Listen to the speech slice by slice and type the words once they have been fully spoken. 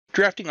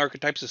Drafting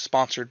Archetypes is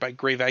sponsored by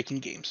Grey Viking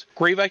Games.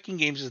 Grey Viking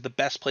Games is the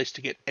best place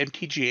to get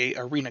MTGA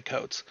arena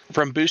codes.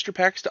 From booster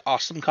packs to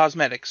awesome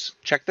cosmetics,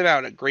 check them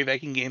out at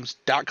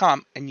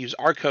greyvikinggames.com and use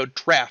our code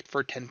DRAFT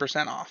for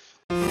 10% off.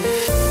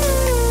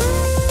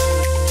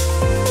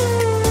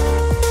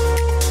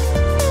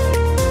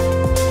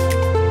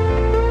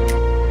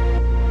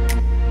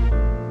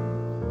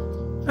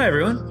 Hi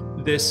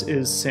everyone, this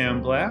is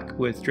Sam Black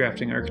with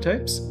Drafting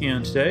Archetypes,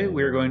 and today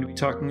we are going to be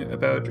talking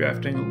about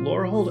drafting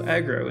Lorehold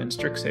aggro in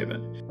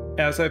Strixhaven.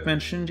 As I've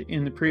mentioned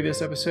in the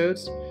previous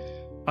episodes,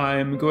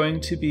 I'm going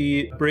to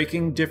be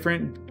breaking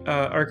different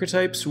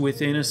archetypes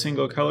within a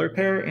single color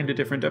pair into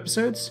different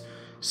episodes.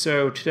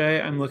 So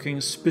today I'm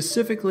looking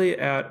specifically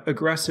at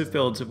aggressive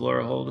builds of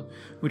Lorehold,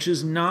 which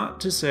is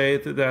not to say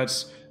that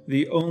that's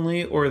the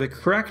only or the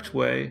correct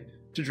way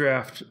to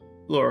draft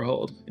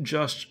Lorehold,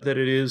 just that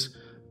it is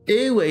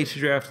a way to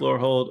draft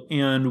Lorehold,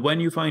 and when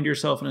you find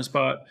yourself in a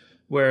spot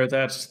where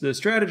that's the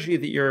strategy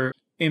that you're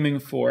aiming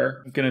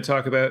for, I'm going to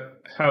talk about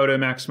how to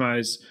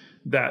maximize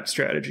that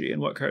strategy and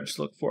what cards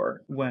to look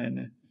for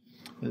when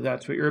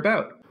that's what you're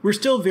about. We're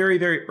still very,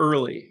 very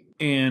early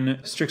in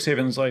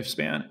Strixhaven's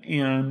lifespan,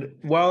 and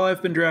while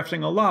I've been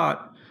drafting a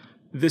lot,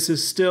 this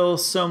is still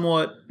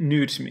somewhat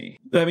new to me.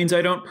 That means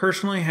I don't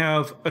personally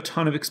have a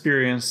ton of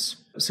experience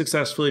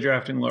successfully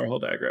drafting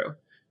Lorehold aggro.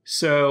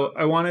 So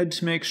I wanted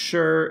to make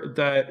sure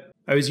that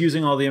I was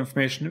using all the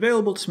information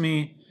available to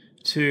me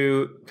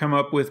to come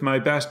up with my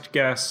best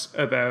guess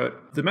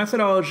about the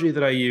methodology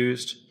that I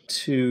used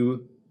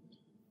to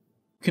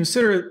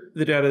consider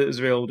the data that is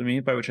available to me,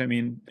 by which I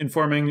mean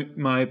informing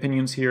my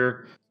opinions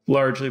here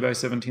largely by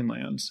 17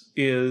 lands,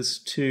 is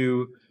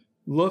to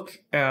look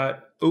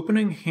at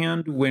opening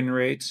hand win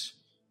rates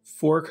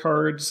for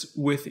cards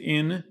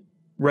within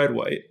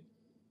red-white.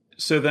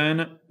 So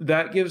then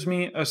that gives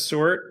me a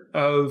sort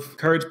of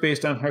cards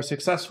based on how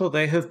successful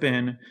they have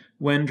been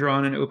when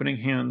drawn in opening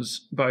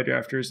hands by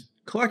drafters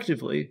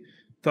collectively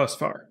thus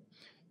far.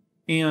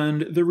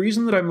 And the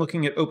reason that I'm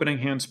looking at opening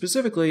hands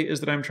specifically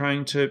is that I'm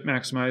trying to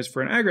maximize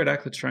for an aggro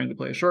deck that's trying to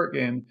play a short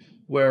game,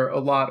 where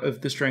a lot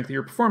of the strength of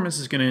your performance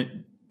is going to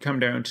come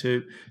down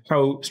to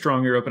how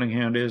strong your opening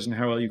hand is and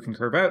how well you can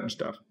curve out and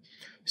stuff.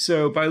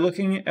 So by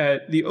looking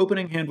at the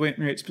opening hand win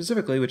rate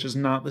specifically, which is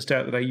not the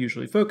stat that I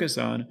usually focus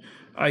on,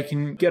 I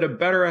can get a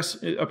better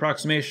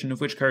approximation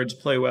of which cards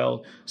play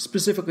well,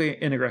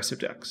 specifically in aggressive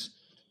decks.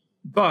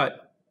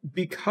 But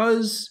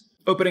because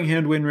opening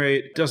hand win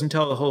rate doesn't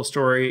tell the whole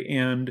story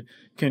and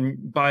can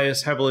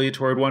bias heavily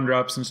toward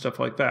one-drops and stuff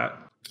like that,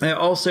 I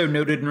also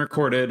noted and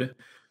recorded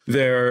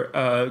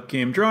their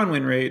game drawn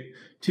win rate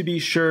to be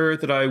sure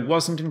that I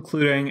wasn't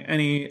including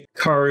any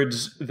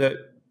cards that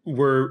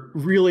were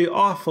really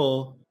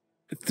awful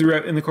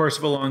throughout in the course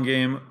of a long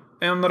game,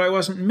 and that I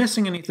wasn't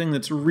missing anything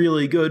that's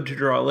really good to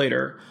draw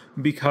later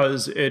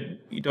because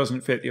it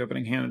doesn't fit the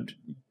opening hand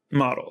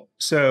model.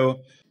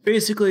 So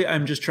basically,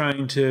 I'm just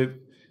trying to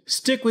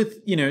stick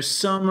with,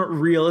 some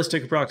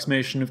realistic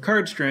approximation of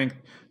card strength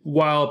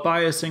while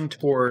biasing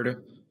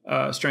toward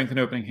strength in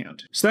opening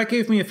hand. So that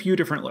gave me a few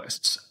different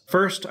lists.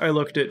 First, I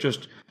looked at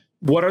just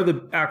what are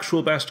the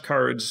actual best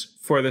cards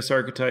for this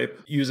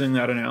archetype using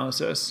that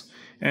analysis.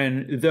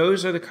 And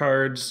those are the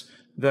cards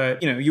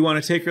that, you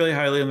want to take really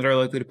highly and that are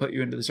likely to put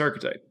you into this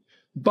archetype.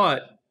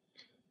 But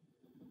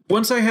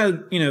once I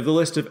had, the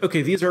list of,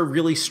 okay, these are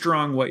really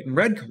strong white and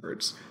red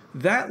cards,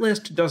 that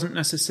list doesn't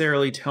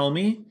necessarily tell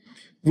me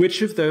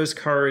which of those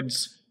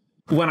cards,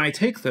 when I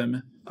take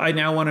them, I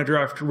now want to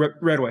draft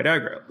red-white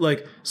aggro.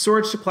 Like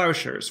Swords to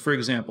Plowshares, for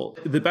example,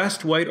 the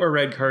best white or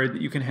red card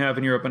that you can have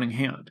in your opening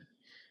hand.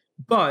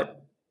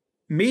 But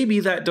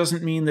maybe that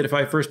doesn't mean that if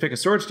I first pick a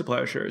Swords to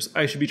Plowshares,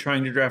 I should be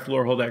trying to draft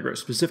Lorehold aggro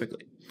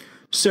specifically.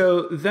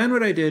 So then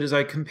what I did is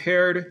I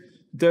compared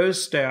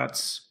those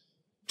stats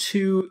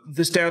to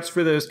the stats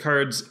for those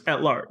cards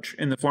at large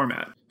in the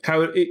format.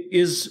 How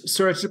is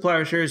Swords to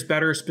Plowshares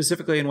better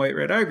specifically in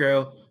white-red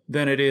aggro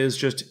than it is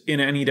just in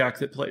any deck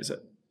that plays it?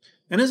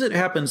 And as it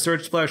happens,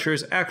 Swords to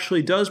Plowshares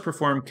actually does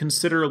perform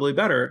considerably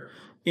better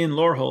in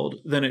Lorehold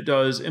than it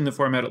does in the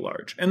format at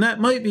large. And that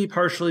might be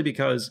partially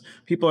because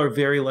people are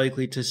very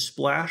likely to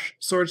splash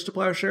Swords to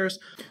Plowshares.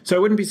 So I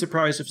wouldn't be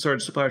surprised if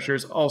Swords to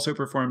Plowshares also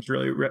performs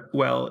really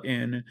well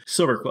in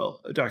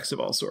Silverquill decks of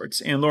all sorts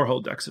and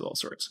Lorehold decks of all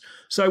sorts.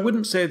 So I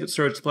wouldn't say that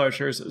Swords to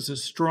Plowshares is a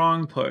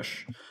strong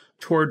push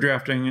toward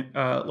drafting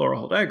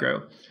Lorehold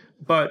aggro,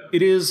 but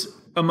it is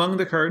among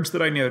the cards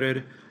that I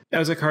noted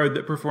as a card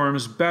that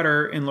performs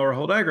better in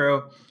Lorehold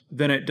aggro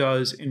than it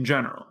does in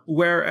general.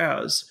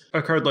 Whereas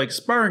a card like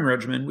Sparring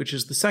Regimen, which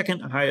is the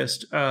second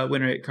highest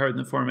win rate card in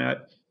the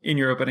format in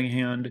your opening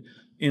hand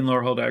in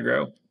Lorehold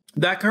aggro,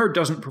 that card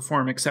doesn't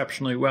perform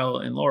exceptionally well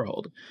in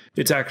Lorehold.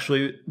 It's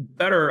actually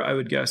better, I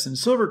would guess, in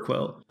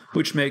Silverquill,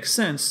 which makes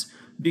sense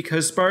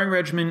because Sparring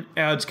Regimen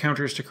adds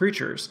counters to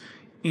creatures.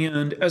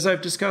 And as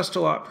I've discussed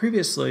a lot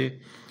previously,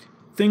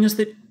 things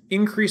that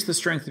increase the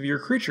strength of your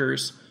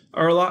creatures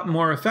are a lot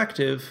more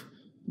effective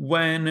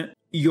when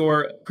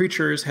your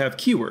creatures have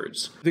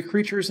keywords. The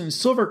creatures in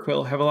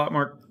Silverquill have a lot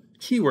more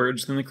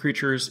keywords than the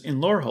creatures in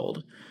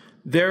Lorehold,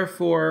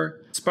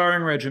 Therefore,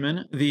 Sparring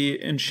Regimen,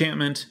 the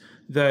enchantment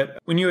that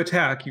when you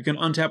attack, you can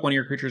untap one of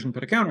your creatures and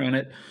put a counter on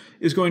it,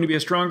 is going to be a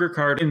stronger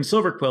card in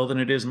Silverquill than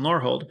it is in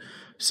Lorehold.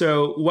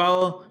 So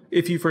while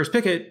if you first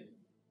pick it,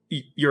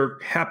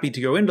 you're happy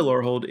to go into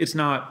Lorehold, it's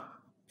not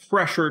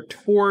pressure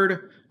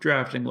toward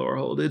drafting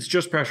Lorehold. It's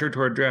just pressure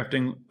toward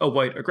drafting a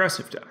white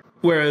aggressive deck.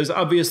 Whereas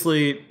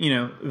obviously,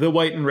 the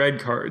white and red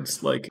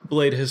cards like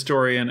Blade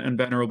Historian and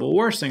Venerable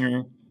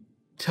Warsinger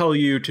tell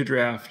you to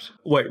draft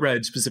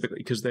white-red specifically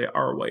because they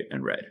are white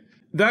and red.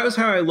 That was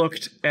how I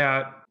looked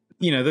at,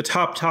 the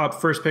top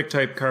first pick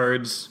type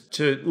cards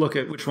to look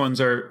at which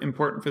ones are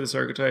important for this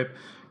archetype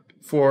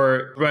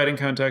for providing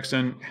context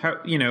and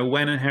how,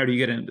 when and how do you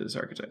get into this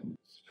archetype.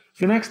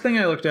 The next thing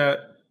I looked at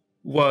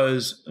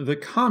was the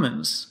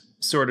commons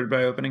sorted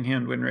by opening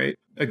hand win rate,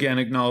 again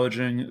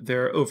acknowledging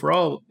their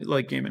overall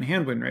late game and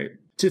hand win rate,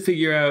 to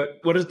figure out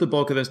what does the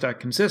bulk of this deck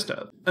consist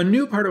of. A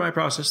new part of my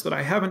process that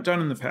I haven't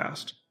done in the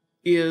past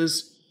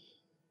is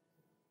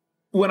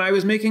when I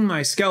was making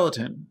my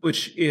skeleton,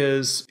 which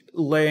is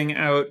laying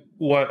out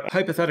what a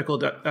hypothetical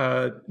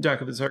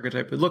deck of this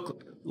archetype would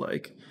look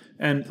like.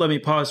 And let me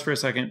pause for a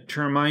second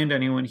to remind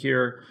anyone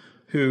here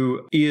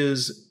who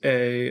is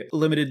a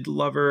limited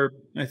lover,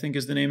 I think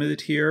is the name of the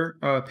tier,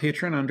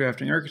 patron on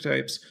Drafting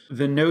Archetypes.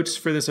 The notes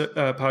for this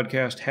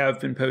podcast have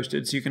been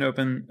posted, so you can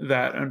open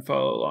that and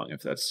follow along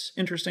if that's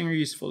interesting or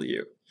useful to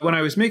you. When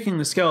I was making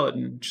the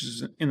skeleton, which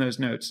is in those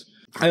notes,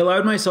 I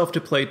allowed myself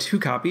to play 2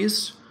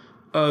 copies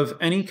of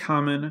any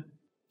common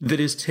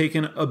that is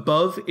taken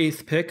above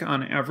 8th pick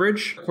on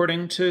average,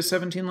 according to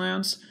 17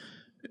 lands,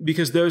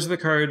 because those are the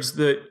cards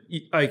that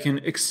I can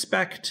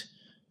expect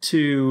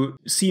to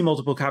see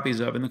multiple copies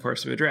of in the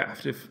course of a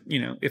draft.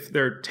 If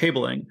they're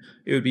tabling,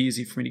 it would be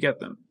easy for me to get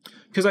them.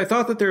 Because I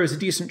thought that there was a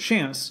decent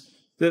chance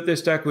that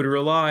this deck would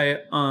rely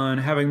on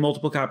having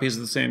multiple copies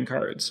of the same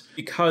cards,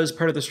 because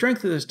part of the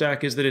strength of this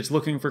deck is that it's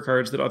looking for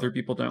cards that other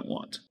people don't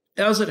want.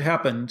 As it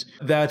happened,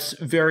 that's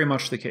very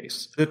much the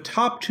case. The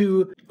top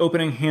 2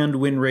 opening hand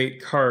win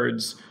rate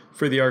cards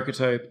for the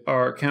archetype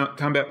are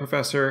Combat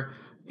Professor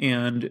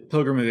and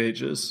Pilgrim of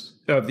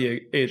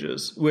the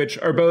Ages, which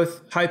are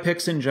both high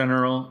picks in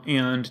general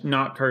and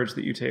not cards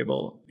that you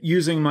table.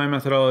 Using my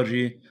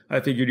methodology, I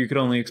figured you could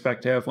only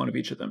expect to have one of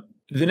each of them.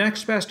 The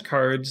next best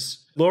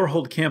cards,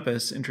 Lorehold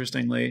Campus,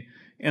 interestingly,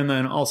 and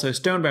then also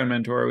Stonebound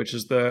Mentor, which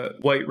is the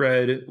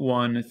white-red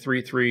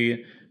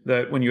 1/3/3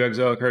 that when you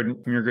exile a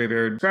card from your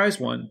graveyard, scries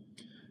one,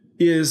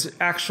 is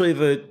actually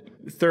the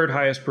 3rd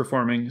highest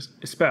performing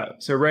spell.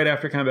 So right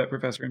after Combat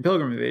Professor and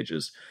Pilgrim of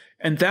Ages.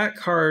 And that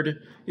card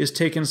is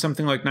taken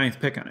something like 9th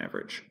pick on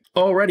average.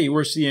 Already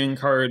we're seeing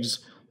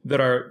cards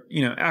that are,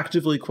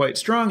 actively quite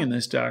strong in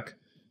this deck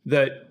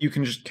that you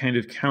can just kind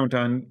of count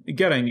on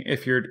getting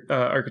if your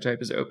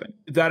archetype is open.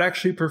 That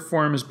actually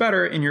performs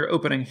better in your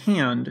opening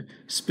hand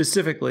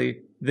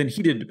specifically than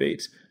Heated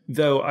Debate,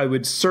 though I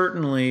would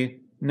certainly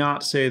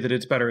not say that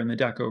it's better in the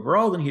deck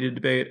overall than Heated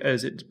Debate,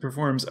 as it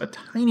performs a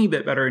tiny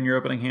bit better in your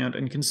opening hand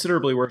and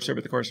considerably worse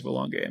over the course of a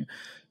long game.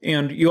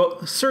 And you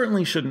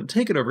certainly shouldn't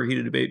take it over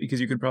Heated Debate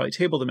because you could probably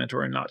table the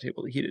Mentor and not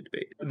table the Heated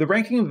Debate. The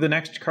ranking of the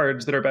next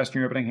cards that are best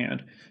in your opening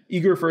hand: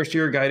 Eager First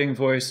Year, Guiding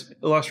Voice,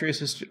 Illustrious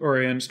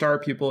Historian, Star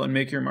Pupil, and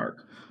Make Your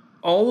Mark.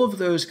 All of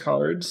those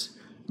cards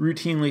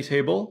routinely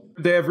table.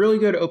 They have really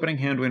good opening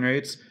hand win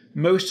rates.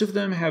 Most of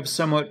them have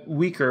somewhat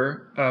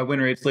weaker win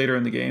rates later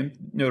in the game,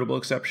 notable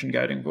exception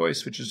Guiding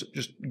Voice, which is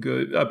just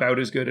good, about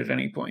as good at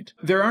any point.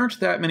 There aren't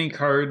that many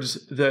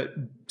cards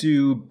that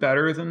do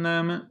better than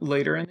them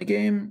later in the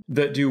game,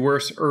 that do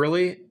worse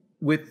early,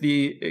 with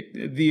the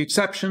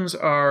exceptions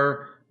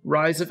are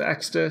Rise of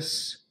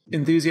Extus,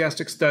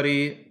 Enthusiastic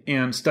Study,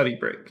 and Study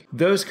Break.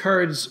 Those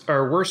cards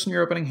are worse in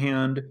your opening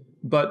hand,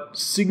 but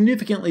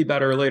significantly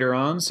better later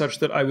on, such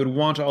that I would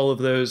want all of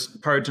those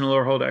cards in a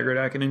Lorehold aggro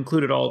deck and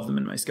included all of them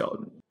in my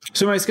skeleton.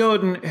 So my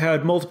skeleton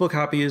had multiple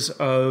copies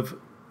of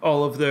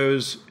all of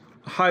those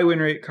high win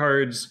rate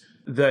cards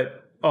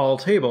that all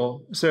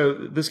table. So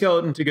the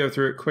skeleton, to go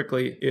through it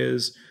quickly,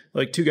 is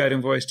like 2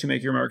 Guiding Voice, 2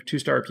 Make Your Mark, 2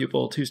 Star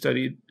Pupil, 2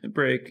 Study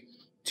Break,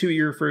 2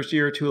 Eager First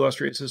Year, 2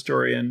 Illustrious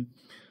Historian,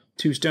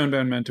 2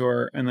 Stonebound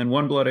Mentor, and then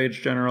 1 Blood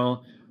Age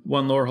General,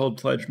 1 Lorehold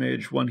Pledge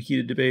Mage, 1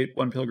 Heated Debate,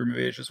 1 Pilgrim of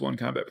Ages, 1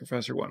 Combat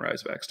Professor, 1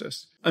 Rise of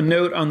Extus. A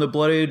note on the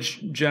Blood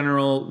Age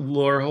General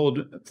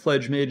Lorehold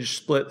Pledge Mage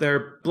split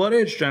there. Blood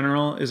Age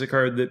General is a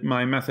card that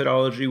my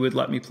methodology would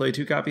let me play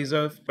 2 copies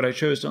of, but I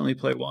chose to only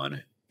play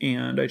 1,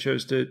 and I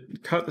chose to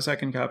cut the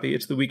second copy.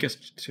 It's the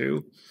weakest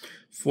 2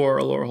 for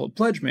a Lorehold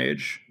Pledge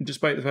Mage,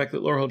 despite the fact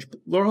that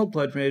Lorehold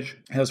Pledge Mage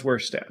has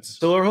worse stats.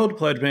 The Lorehold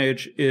Pledge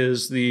Mage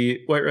is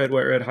the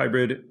white-red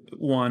hybrid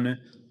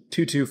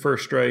 1/2/2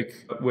 first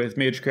strike with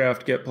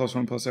Magecraft, get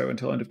 +1/+0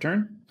 until end of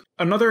turn.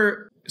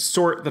 Another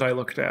sort that I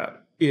looked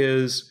at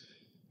is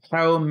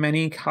how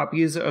many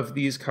copies of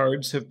these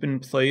cards have been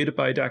played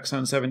by decks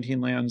on 17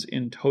 lands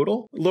in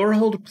total.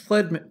 Lorehold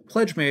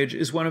Pledge Mage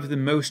is one of the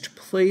most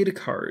played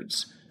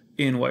cards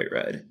in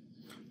white-red,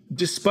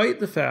 despite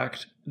the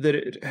fact that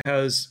it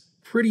has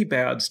pretty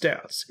bad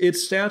stats.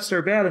 Its stats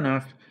are bad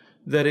enough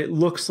that it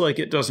looks like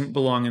it doesn't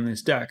belong in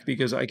this deck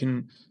because I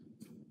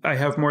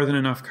have more than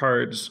enough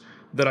cards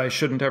that I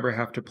shouldn't ever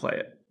have to play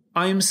it.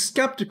 I am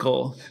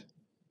skeptical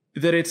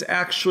that it's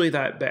actually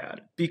that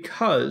bad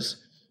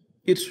because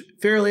it's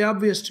fairly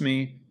obvious to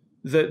me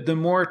that the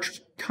more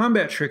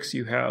combat tricks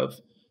you have,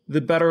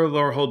 the better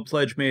Lorehold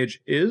Pledge Mage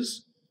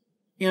is.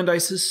 And I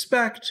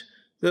suspect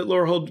that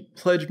Lorehold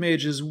Pledge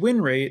Mage's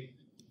win rate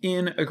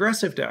in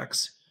aggressive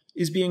decks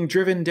is being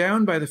driven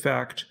down by the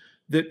fact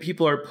that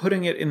people are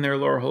putting it in their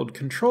Lorehold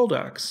control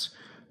decks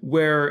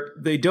where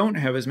they don't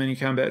have as many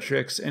combat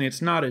tricks and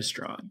it's not as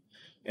strong.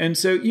 And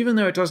so even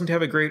though it doesn't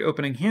have a great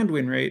opening hand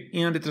win rate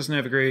and it doesn't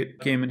have a great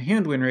game in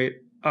hand win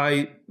rate,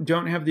 I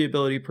don't have the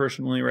ability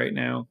personally right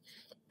now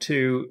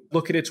to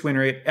look at its win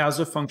rate as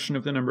a function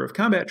of the number of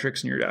combat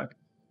tricks in your deck.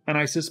 And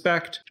I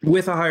suspect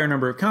with a higher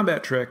number of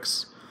combat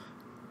tricks,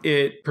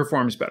 it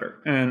performs better.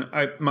 And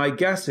my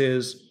guess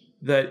is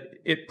that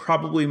it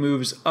probably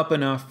moves up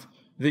enough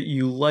that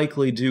you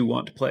likely do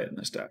want to play it in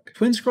this deck.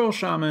 Twin Scroll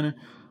Shaman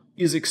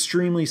is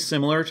extremely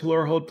similar to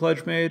Lorehold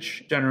Pledge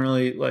Mage,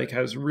 generally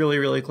has really,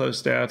 really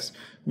close stats,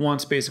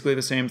 wants basically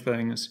the same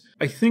things.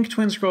 I think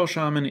Twin Scroll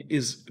Shaman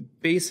is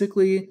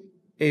basically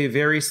a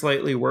very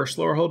slightly worse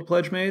Lorehold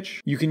Pledge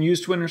Mage. You can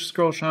use Twin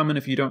Scroll Shaman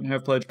if you don't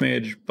have Pledge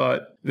Mage,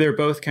 but they're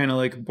both kind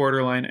of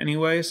borderline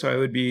anyway, so I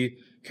would be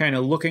kind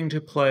of looking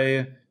to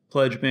play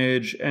Pledge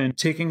Mage and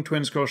taking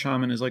Twin Scroll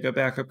Shaman as a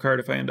backup card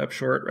if I end up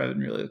short rather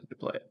than really looking to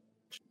play it.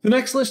 The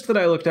next list that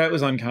I looked at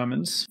was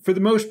uncommons. For the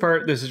most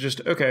part, this is just,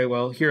 okay,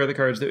 well, here are the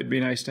cards that would be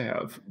nice to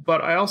have.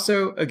 But I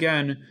also,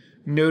 again,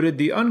 noted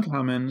the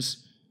uncommons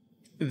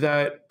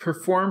that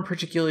perform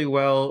particularly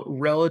well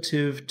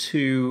relative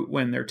to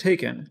when they're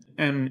taken,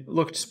 and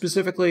looked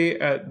specifically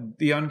at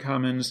the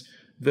uncommons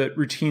that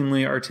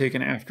routinely are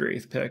taken after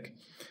 8th pick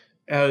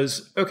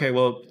as, okay,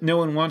 well, no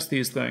one wants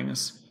these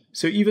things.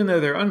 So even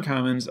though they're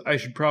uncommons, I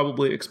should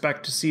probably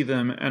expect to see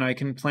them, and I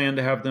can plan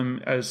to have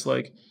them as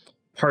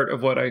part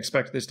of what I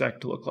expect this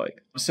deck to look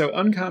like. So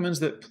uncommons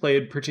that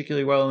played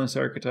particularly well in this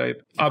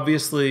archetype,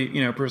 obviously,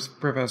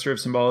 Professor of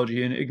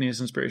Symbology and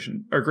Igneous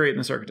Inspiration are great in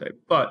this archetype,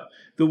 but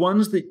the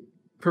ones that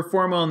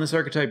perform well in this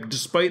archetype,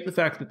 despite the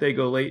fact that they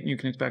go late and you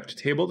can expect to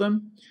table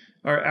them,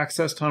 are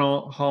Access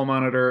Tunnel, Hall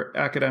Monitor,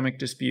 Academic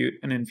Dispute,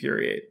 and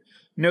Infuriate.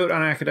 Note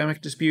on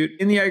Academic Dispute,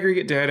 in the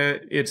aggregate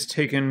data, it's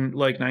taken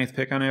 9th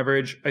pick on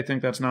average. I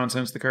think that's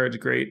nonsense. The card's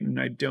great,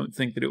 and I don't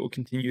think that it will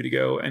continue to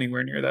go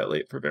anywhere near that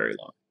late for very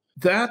long.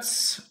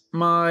 That's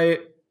my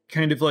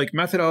kind of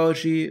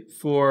methodology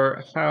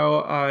for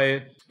how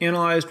I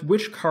analyzed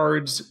which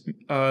cards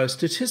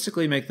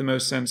statistically make the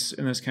most sense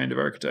in this kind of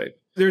archetype.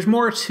 There's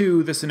more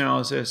to this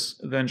analysis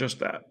than just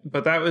that,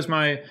 but that was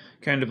my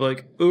kind of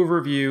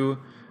overview.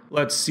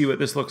 Let's see what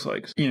this looks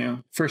like,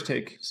 first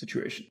take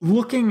situation.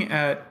 Looking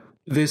at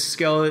this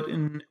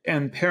skeleton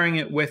and pairing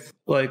it with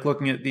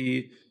looking at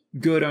the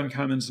good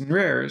uncommons and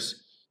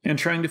rares and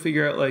trying to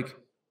figure out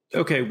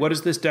okay, what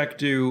does this deck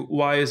do?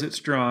 Why is it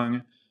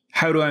strong?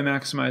 How do I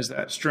maximize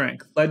that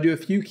strength? Led to a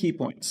few key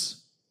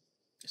points.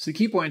 So the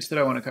key points that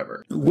I want to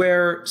cover.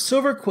 Where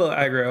Silver Quill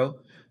aggro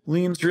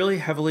leans really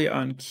heavily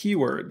on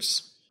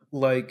keywords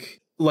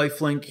like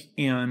lifelink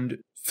and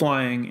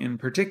flying in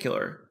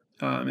particular.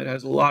 It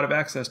has a lot of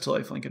access to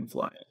lifelink and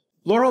flying.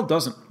 Lorehold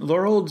doesn't.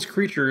 Lorehold's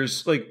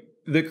creatures,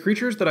 the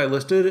creatures that I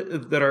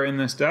listed that are in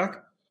this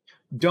deck,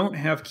 don't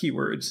have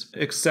keywords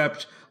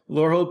except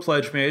Lorehold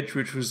Pledge Mage,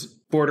 which was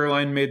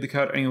borderline made the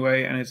cut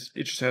anyway, and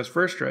it just has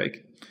First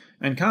Strike,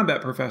 and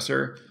Combat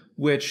Professor,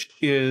 which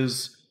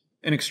is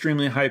an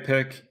extremely high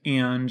pick,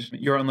 and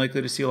you're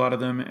unlikely to see a lot of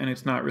them, and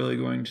it's not really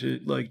going to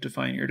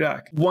define your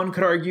deck. One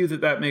could argue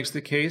that makes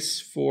the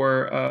case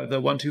for the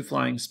 1/2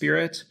 Flying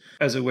Spirit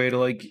as a way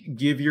to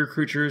give your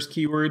creatures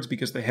keywords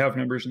because they have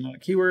numbers and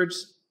not keywords.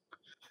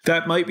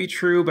 That might be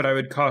true, but I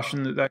would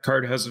caution that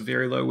card has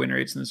very low win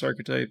rates in this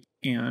archetype,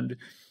 and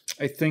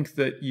I think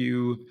that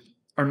you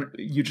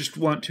just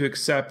want to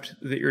accept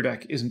that your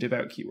deck isn't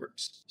about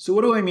keywords. So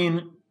what do I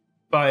mean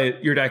by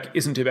your deck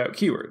isn't about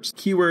keywords?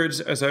 Keywords,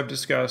 as I've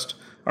discussed,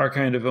 are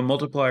kind of a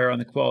multiplier on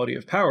the quality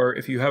of power.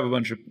 If you have a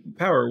bunch of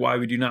power, why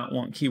would you not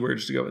want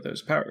keywords to go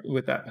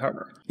with that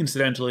power?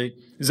 Incidentally,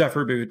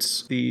 Zephyr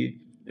Boots, the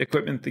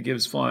equipment that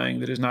gives flying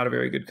that is not a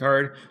very good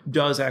card,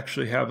 does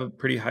actually have a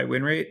pretty high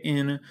win rate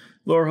in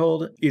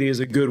Lorehold. It is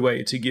a good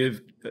way to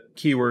give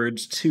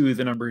keywords to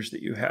the numbers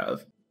that you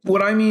have.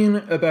 What I mean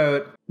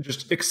about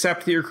just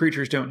accept that your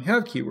creatures don't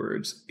have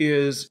keywords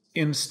is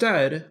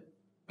instead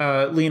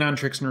lean on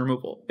tricks and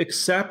removal.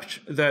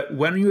 Accept that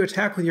when you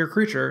attack with your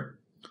creature,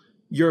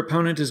 your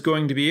opponent is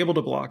going to be able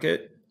to block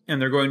it,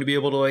 and they're going to be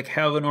able to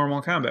have a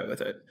normal combat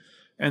with it.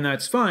 And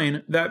that's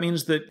fine. That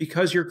means that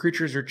because your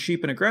creatures are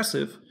cheap and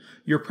aggressive,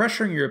 you're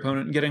pressuring your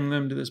opponent and getting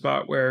them to the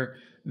spot where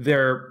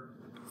they're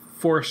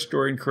forced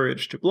or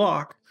encouraged to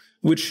block,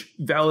 which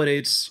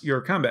validates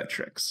your combat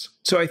tricks.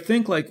 So I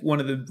think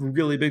one of the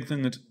really big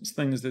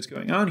things that's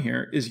going on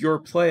here is you're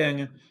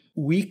playing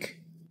weak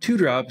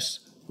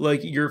 2-drops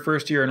like your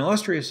first year an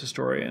Illustrious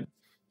Historian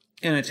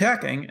and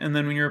attacking, and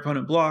then when your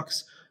opponent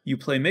blocks, you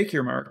play Make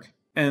Your Mark,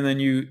 and then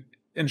you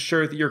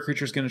ensure that your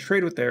creature is going to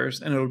trade with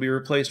theirs, and it'll be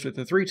replaced with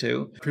a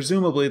 3/2.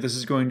 Presumably, this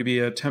is going to be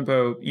a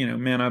tempo,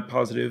 mana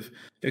positive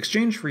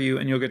exchange for you,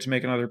 and you'll get to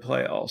make another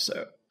play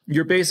also.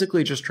 You're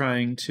basically just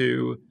trying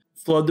to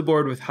flood the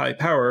board with high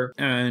power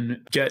and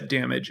get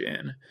damage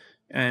in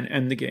and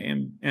end the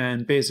game,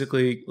 and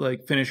basically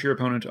like finish your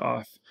opponent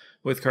off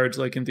with cards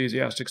like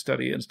Enthusiastic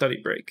Study and Study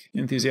Break.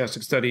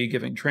 Enthusiastic Study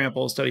giving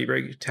trample, Study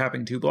Break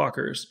tapping 2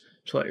 blockers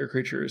to let your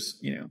creatures,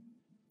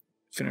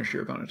 finish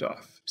your opponent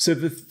off. So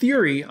the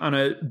theory on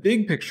a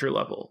big picture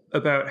level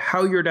about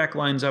how your deck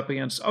lines up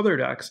against other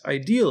decks,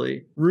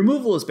 ideally,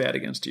 removal is bad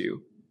against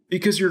you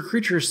because your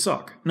creatures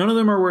suck. None of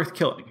them are worth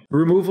killing.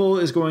 Removal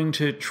is going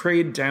to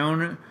trade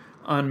down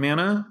on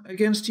mana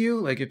against you.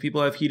 Like if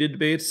people have heated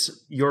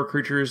debates, your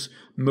creatures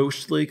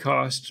mostly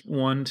cost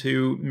 1,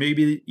 2,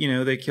 maybe,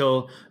 they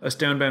kill a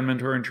Stonebound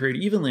Mentor and trade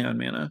evenly on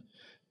mana.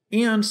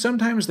 And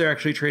sometimes they're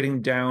actually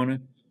trading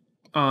down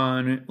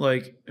on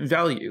like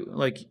value.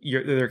 Like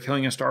they're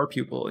killing a Star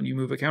Pupil and you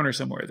move a counter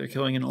somewhere. They're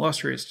killing an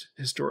Illustrious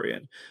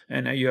Historian.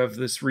 And now you have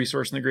this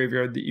resource in the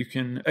graveyard that you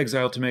can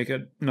exile to make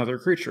another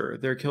creature.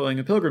 They're killing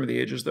a Pilgrim of the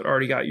Ages that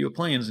already got you a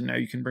Plains and now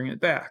you can bring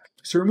it back.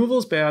 So removal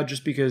is bad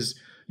just because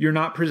you're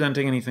not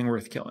presenting anything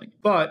worth killing.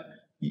 But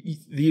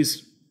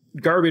these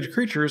garbage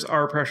creatures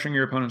are pressuring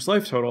your opponent's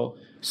life total,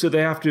 so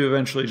they have to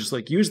eventually just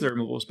like use their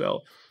removal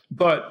spell.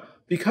 But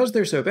because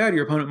they're so bad,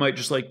 your opponent might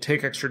just like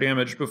take extra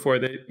damage before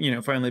they,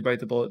 finally bite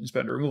the bullet and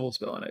spend a removal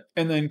spell on it.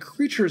 And then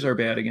creatures are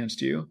bad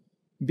against you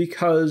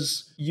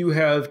because you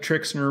have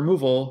tricks and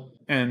removal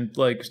and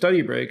like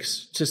study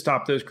breaks to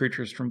stop those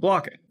creatures from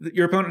blocking.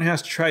 Your opponent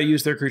has to try to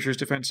use their creatures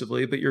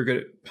defensively, but you're good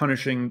at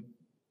punishing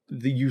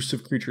the use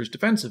of creatures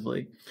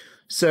defensively.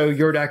 So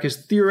your deck is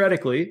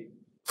theoretically,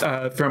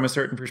 from a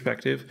certain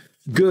perspective,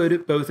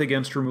 good both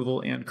against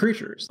removal and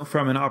creatures.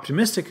 From an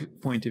optimistic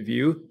point of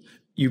view,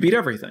 you beat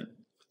everything.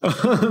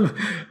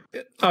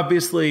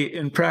 Obviously,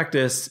 in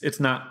practice, it's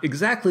not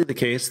exactly the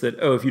case that,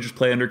 if you just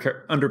play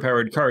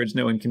underpowered cards,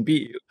 no one can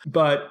beat you.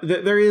 But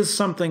there is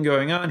something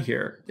going on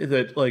here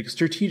that, like,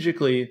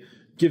 strategically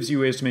gives you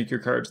ways to make your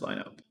cards line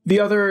up. The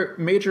other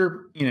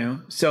major,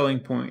 selling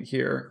point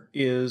here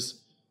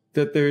is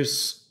that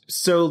there's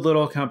so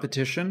little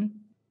competition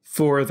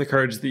for the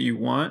cards that you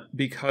want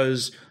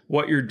because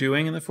what you're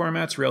doing in the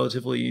format's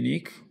relatively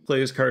unique.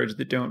 Plays cards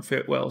that don't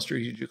fit well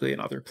strategically in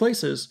other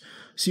places.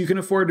 So you can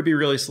afford to be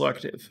really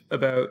selective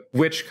about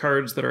which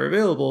cards that are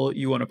available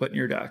you want to put in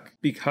your deck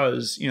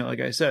because, like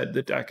I said,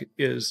 the deck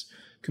is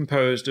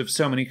composed of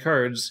so many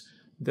cards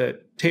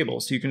that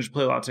tables, so you can just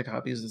play lots of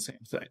copies of the same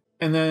thing.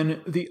 And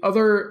then the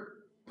other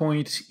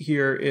point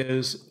here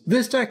is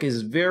this deck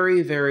is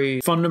very,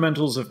 very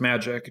fundamentals of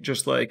Magic,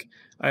 just like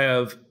I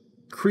have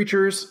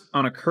creatures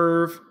on a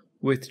curve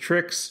with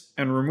tricks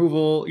and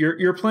removal.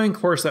 You're playing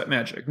core set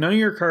Magic. None of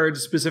your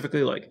cards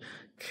specifically like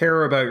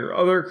care about your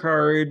other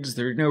cards.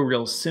 There are no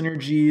real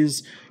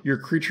synergies. Your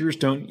creatures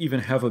don't even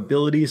have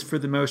abilities for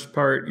the most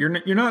part.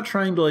 You're not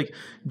trying to like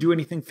do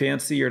anything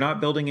fancy. You're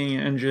not building any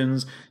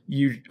engines.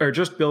 You are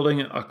just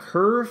building a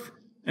curve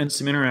and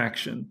some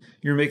interaction.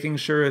 You're making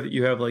sure that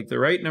you have like the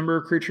right number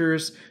of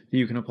creatures that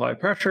you can apply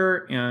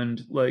pressure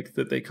and like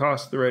that they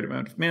cost the right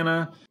amount of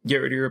mana. Get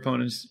rid of your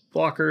opponent's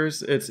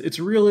blockers. It's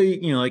really,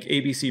 like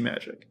ABC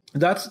Magic.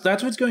 That's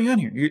what's going on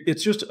here.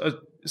 It's just a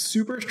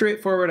super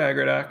straightforward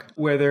aggro deck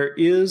where there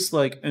is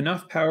like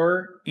enough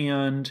power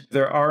and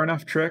there are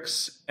enough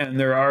tricks and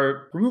there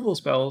are removal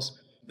spells.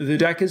 The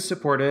deck is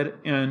supported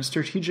and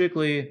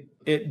strategically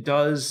it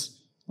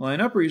does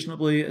line up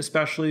reasonably,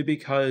 especially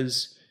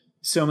because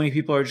so many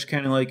people are just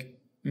kind of like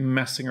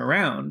messing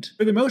around.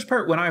 For the most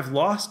part, when I've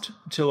lost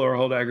to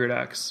Lorehold aggro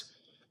decks,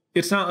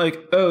 it's not like,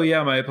 oh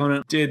yeah, my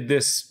opponent did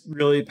this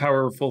really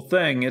powerful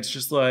thing. It's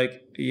just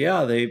like,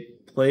 yeah, they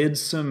played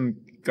some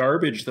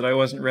garbage that I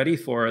wasn't ready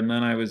for, and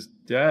then I was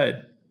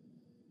dead.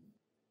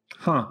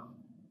 Huh.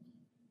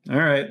 All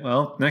right,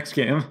 well, next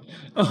game.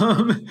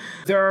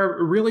 There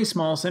are really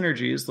small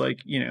synergies, like,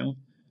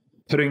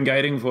 putting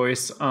Guiding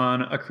Voice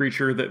on a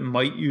creature that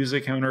might use a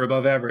counter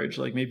above average.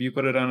 Like maybe you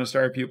put it on a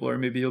Star Pupil or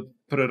maybe you'll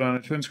put it on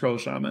a Twin Scroll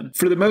Shaman.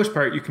 For the most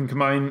part, you can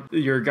combine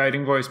your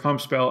Guiding Voice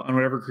pump spell on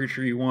whatever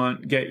creature you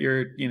want, get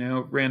your,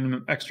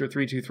 random extra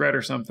 3/2 threat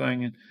or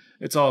something, and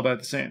it's all about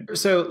the same.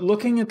 So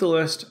looking at the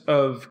list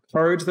of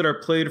cards that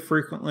are played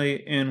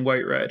frequently in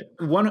White-Red,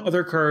 one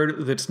other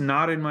card that's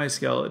not in my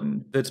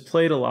skeleton that's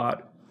played a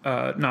lot,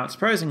 not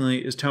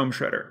surprisingly, is Tome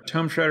Shredder.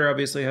 Tome Shredder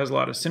obviously has a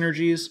lot of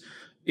synergies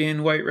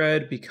in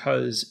White-Red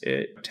because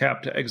it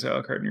tapped to exile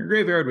a card in your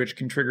graveyard, which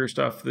can trigger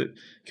stuff that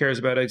cares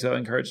about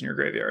exiling cards in your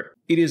graveyard.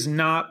 It is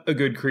not a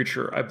good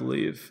creature, I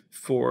believe,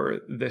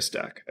 for this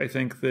deck. I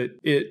think that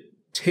it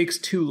takes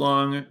too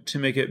long to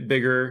make it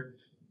bigger.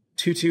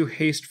 2/2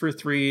 haste for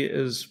 3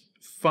 is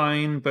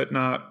fine, but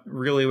not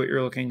really what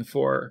you're looking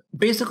for.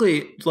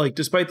 Basically, like,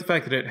 despite the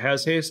fact that it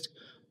has haste,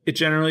 it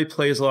generally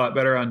plays a lot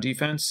better on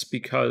defense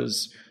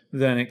because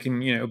then it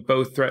can,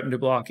 both threaten to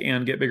block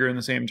and get bigger in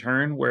the same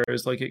turn,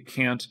 whereas like it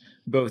can't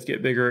both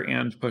get bigger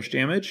and push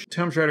damage.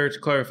 Tome Shredder, to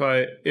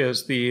clarify,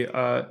 is the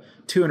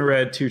 2 in a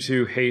red,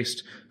 2/2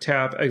 haste,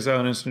 tap, exile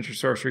an instant or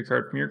sorcery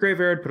card from your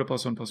graveyard, put a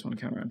 +1/+1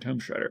 counter on Tome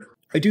Shredder.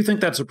 I do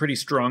think that's a pretty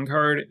strong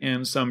card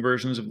in some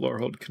versions of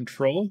Lorehold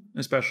Control,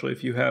 especially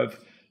if you have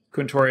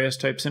Quintorius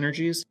type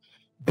synergies.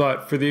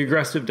 But for the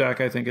aggressive deck,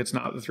 I think it's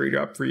not the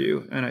 3-drop for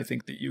you, and I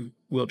think that you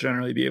will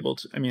generally be able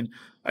to...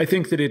 I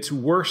think that it's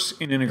worse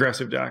in an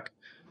aggressive deck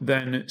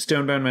than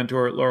Stonebound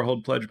Mentor,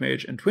 Lorehold Pledge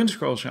Mage, and Twin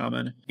Scroll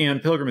Shaman,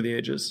 and Pilgrim of the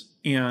Ages.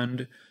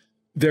 And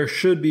there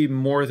should be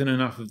more than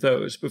enough of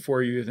those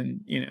before you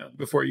even,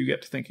 before you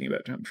get to thinking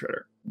about Tome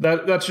Shredder.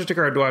 That's just a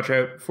card to watch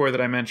out for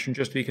that I mentioned,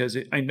 just because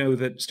I know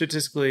that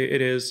statistically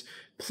it is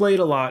played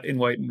a lot in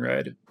white and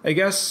red. I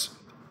guess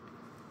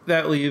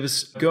that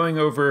leaves going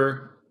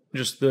over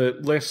just the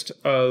list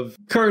of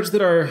cards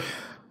that are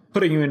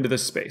putting you into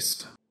this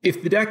space.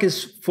 If the deck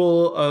is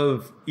full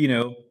of,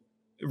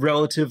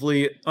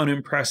 relatively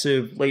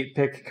unimpressive late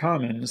pick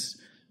commons,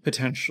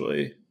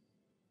 potentially,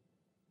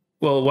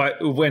 well,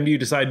 when do you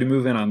decide to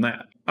move in on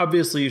that?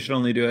 Obviously, you should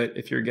only do it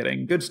if you're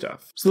getting good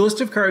stuff. So the list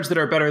of cards that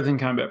are better than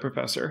Combat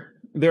Professor.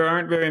 There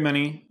aren't very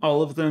many.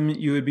 All of them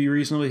you would be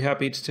reasonably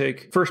happy to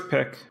take first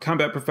pick.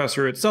 Combat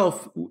Professor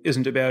itself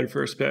isn't a bad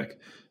first pick.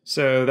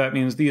 So that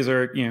means these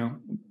are,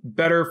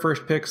 better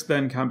first picks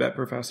than Combat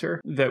Professor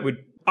that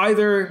would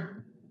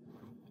either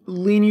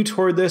lean you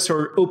toward this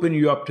or open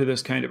you up to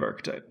this kind of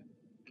archetype.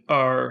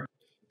 Are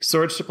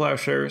Swords to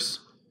Plowshares,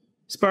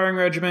 Sparring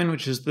Regimen,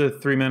 which is the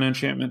 3-mana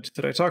enchantment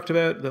that I talked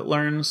about that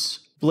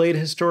learns, Blade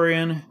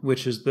Historian,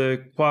 which is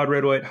the quad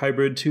red-white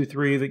hybrid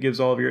 2/3 that gives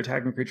all of your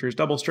attacking creatures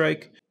double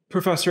strike,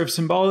 Professor of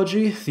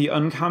Symbology, the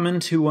uncommon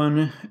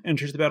 2/1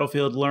 enters the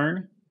battlefield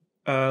learn,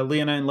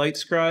 Leonine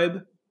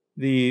Lightscribe,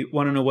 the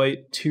 1 in a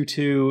white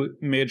 2/2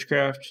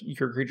 Magecraft,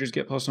 your creatures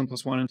get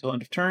 +1/+1 until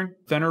end of turn.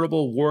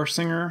 Venerable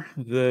Warsinger,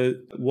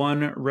 the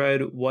 1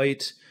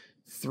 red-white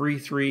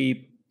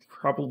 3/3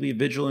 probably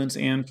Vigilance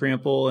and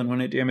Trample, and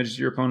when it damages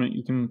your opponent,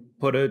 you can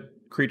put a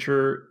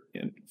creature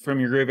from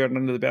your graveyard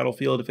onto the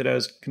battlefield if it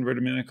has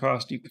converted mana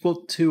cost equal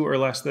to or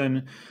less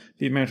than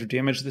the amount of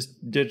damage this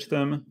did to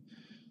them.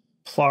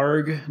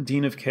 Plarg,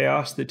 Dean of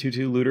Chaos, the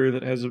 2/2 looter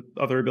that has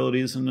other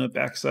abilities in the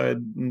backside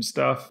and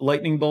stuff.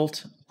 Lightning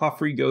Bolt,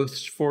 Hoffrey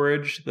Ghost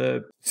Forage,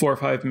 the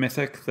 4/5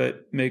 mythic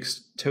that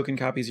makes token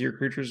copies of your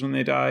creatures when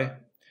they die.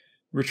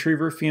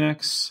 Retriever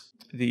Phoenix,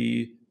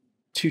 the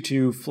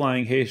 2/2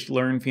 Flying Haste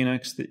Learn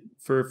Phoenix that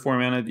for 4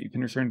 mana that you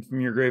can return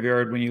from your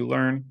graveyard when you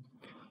learn.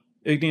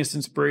 Igneous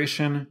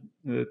Inspiration,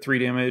 the 3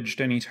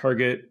 damaged any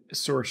target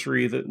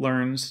sorcery that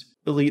learns.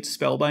 Elite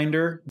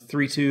Spellbinder,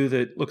 3/2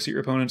 that looks at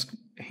your opponent's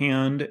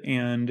hand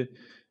and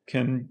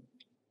can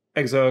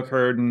exile a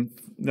card, and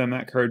then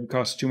that card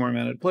costs 2 more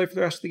mana to play for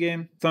the rest of the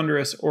game.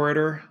 Thunderous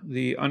Orator,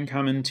 the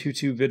uncommon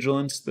 2/2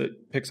 Vigilance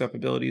that picks up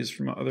abilities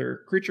from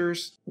other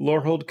creatures.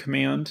 Lorehold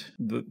Command,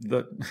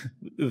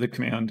 the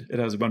command, it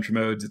has a bunch of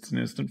modes, it's an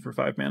instant for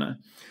 5 mana.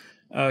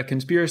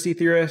 Conspiracy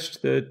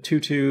Theorist, the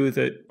 2/2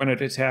 that when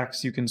it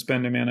attacks, you can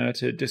spend a mana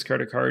to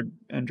discard a card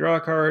and draw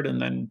a card,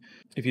 and then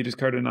if you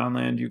discard a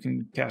non-land, you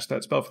can cast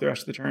that spell for the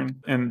rest of the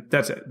turn. And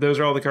that's it. Those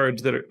are all the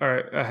cards that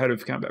are ahead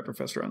of Combat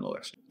Professor on the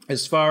list.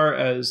 As far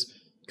as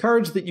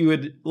cards that you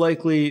would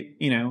likely,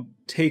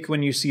 take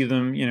when you see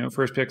them,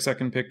 first pick,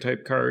 second pick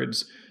type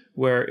cards,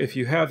 where if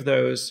you have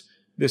those,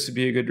 this would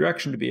be a good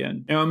direction to be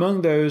in. Now,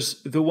 among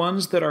those, the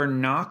ones that are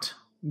not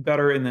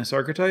better in this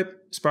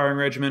archetype: Sparring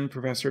Regimen,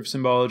 Professor of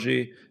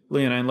Symbology,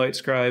 Leonine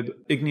Lightscribe,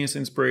 Igneous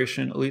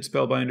Inspiration, Elite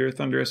Spellbinder,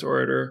 Thunderous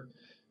Orator,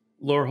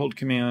 Lorehold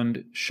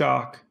Command,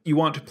 Shock. You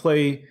want to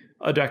play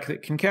a deck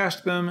that can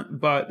cast them,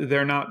 but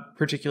they're not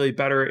particularly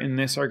better in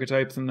this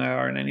archetype than they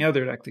are in any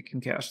other deck that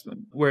can cast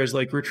them. Whereas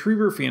like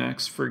Retriever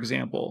Phoenix, for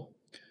example,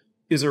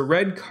 is a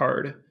red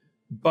card,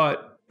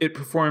 but it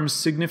performs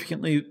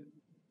significantly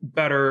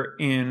better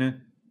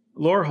in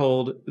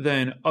Lorehold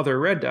than other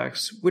red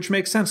decks, which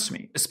makes sense to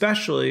me,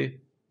 especially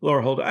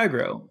Lorehold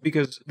aggro,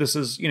 because this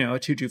is, a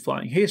 2/2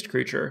 Flying Haste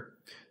creature.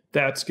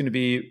 That's going to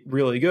be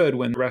really good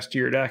when the rest of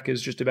your deck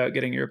is just about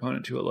getting your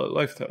opponent to a low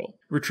life total.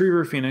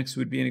 Retriever Phoenix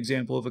would be an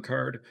example of a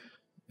card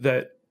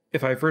that,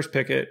 if I first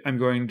pick it, I'm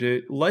going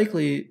to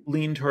likely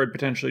lean toward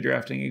potentially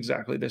drafting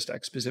exactly this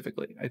deck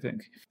specifically, I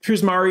think.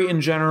 Prismari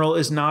in general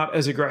is not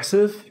as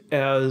aggressive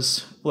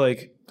as,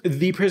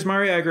 the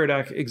Prismari aggro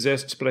deck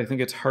exists, but I think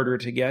it's harder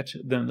to get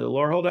than the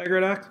Lorehold aggro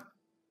deck.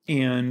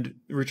 And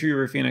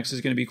Retriever Phoenix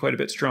is going to be quite a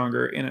bit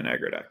stronger in an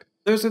aggro deck.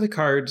 Those are the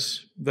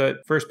cards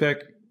that first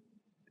pick,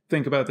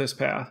 think about this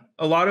path.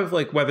 A lot of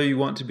whether you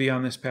want to be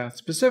on this path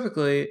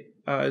specifically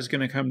is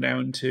going to come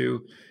down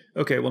to,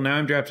 okay, well now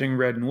I'm drafting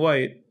red and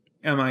white.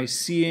 Am I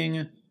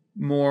seeing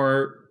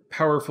more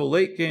powerful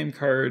late game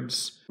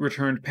cards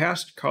returned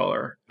past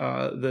Caller,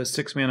 the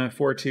 6 mana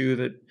 4/2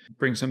 that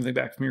brings something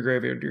back from your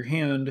graveyard to your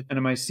hand? And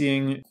am I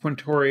seeing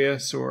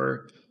Quintorius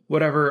or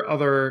whatever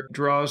other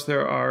draws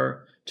there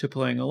are to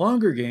playing a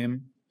longer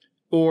game?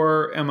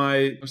 Or am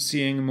I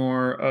seeing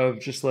more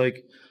of just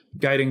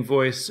Guiding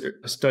Voice,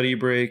 Study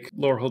Break,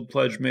 Lorehold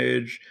Pledge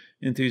Mage,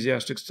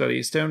 Enthusiastic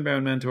Study,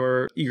 Stonebound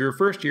Mentor, Eager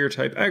First Year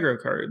type aggro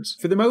cards.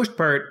 For the most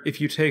part, if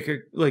you take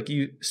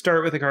you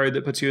start with a card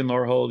that puts you in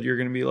Lorehold, you're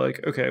going to be like,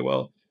 okay,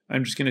 well,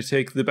 I'm just going to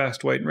take the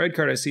best white and red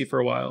card I see for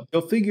a while.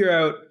 You'll figure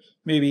out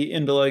maybe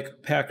into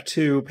like pack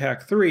 2,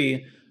 pack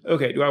 3,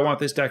 okay, do I want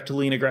this deck to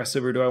lean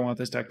aggressive or do I want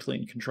this deck to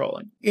lean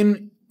controlling?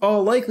 In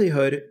all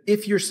likelihood,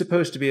 if you're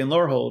supposed to be in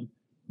Lorehold,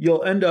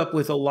 you'll end up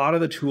with a lot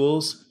of the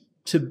tools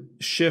to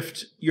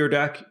shift your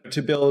deck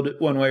to build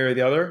one way or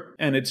the other.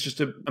 And it's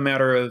just a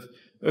matter of,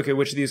 okay,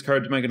 which of these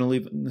cards am I going to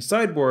leave in the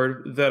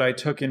sideboard that I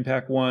took in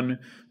pack 1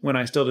 when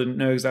I still didn't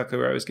know exactly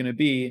where I was going to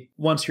be?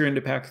 Once you're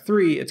into pack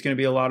 3, it's going to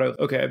be a lot of,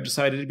 okay, I've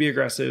decided to be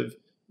aggressive.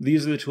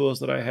 These are the tools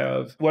that I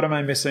have. What am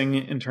I missing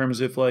in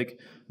terms of like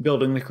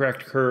building the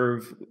correct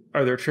curve?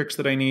 Are there tricks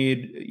that I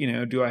need?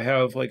 Do I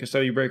have like a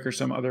study break or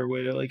some other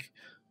way to like,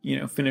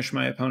 finish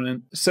my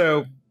opponent?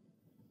 So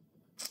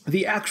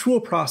the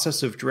actual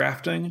process of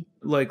drafting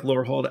like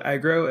Lorehold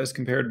aggro as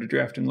compared to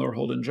drafting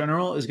Lorehold in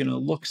general is going to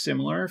look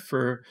similar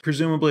for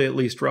presumably at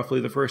least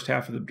roughly the first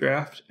half of the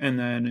draft. And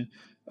then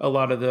a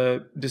lot of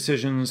the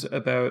decisions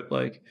about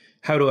like,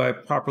 how do I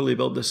properly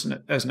build this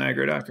as an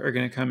aggro deck are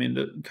going to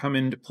come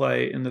into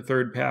play in the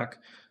third pack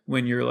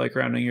when you're like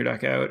rounding your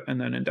deck out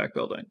and then in deck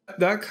building.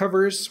 That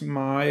covers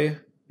my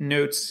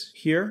notes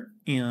here.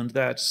 And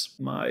that's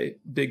my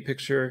big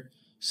picture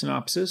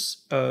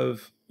synopsis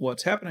of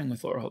what's happening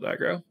with Lorehold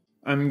aggro.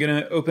 I'm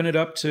going to open it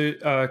up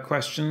to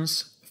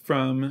questions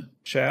from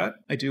chat.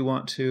 I do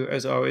want to,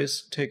 as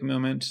always, take a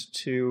moment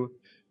to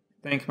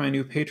thank my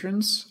new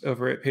patrons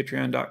over at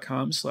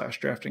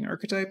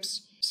patreon.com/draftingarchetypes.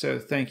 So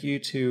thank you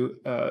to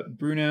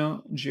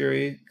Bruno,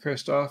 Jerry,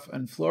 Christoph,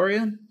 and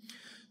Florian.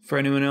 For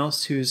anyone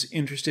else who's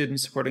interested in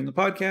supporting the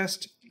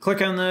podcast,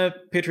 click on the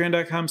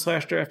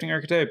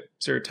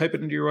patreon.com/draftingarchetypes or type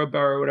it into your web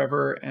bar or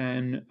whatever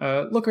and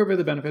look over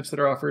the benefits that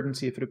are offered and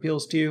see if it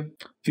appeals to you.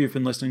 If you've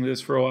been listening to this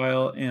for a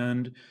while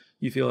and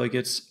you feel like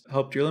it's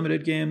helped your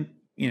limited game,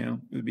 it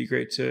would be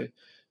great to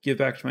give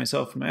back to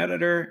myself and my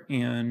editor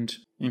and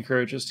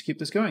encourage us to keep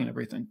this going and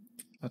everything.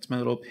 That's my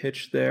little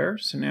pitch there.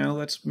 So now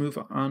let's move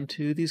on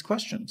to these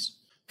questions.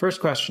 First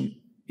question,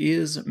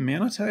 is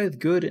Mana Tithe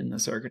good in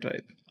this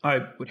archetype?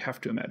 I would have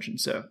to imagine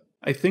so.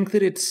 I think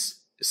that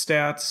its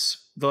stats,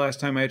 the last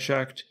time I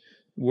checked,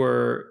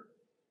 were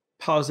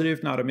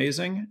positive, not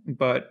amazing,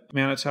 but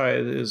Mana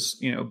Tithe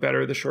is,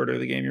 better the shorter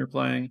the game you're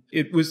playing.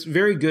 It was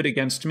very good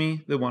against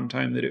me the one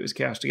time that it was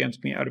cast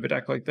against me out of a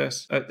deck like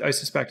this. I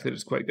suspect that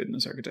it's quite good in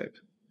this archetype.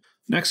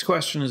 Next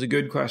question is a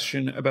good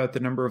question about the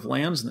number of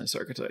lands in this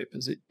archetype.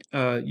 Is it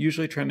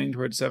usually trending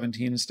towards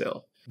 17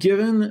 still?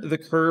 Given the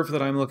curve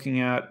that I'm looking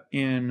at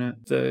in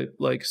the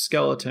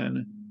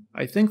skeleton,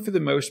 I think for the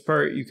most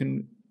part you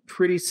can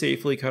pretty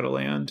safely cut a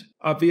land.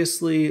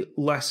 Obviously,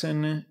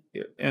 lesson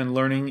and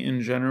learning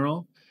in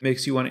general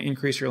makes you want to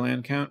increase your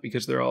land count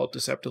because they're all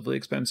deceptively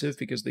expensive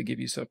because they give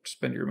you stuff to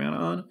spend your mana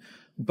on.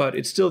 But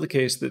it's still the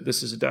case that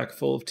this is a deck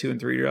full of 2 and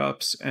 3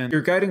 drops, and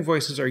your Guiding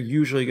Voices are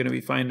usually going to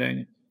be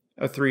finding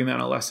a 3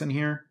 mana lesson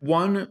here.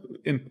 One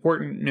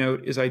important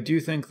note is I do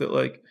think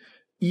that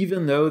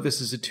even though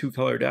this is a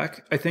 2-color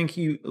deck, I think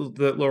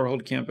the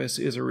Lorehold Campus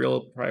is a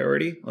real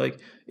priority.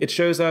 It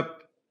shows up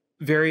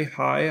very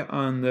high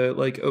on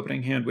the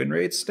opening hand win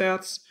rate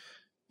stats,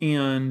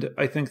 and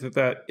I think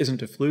that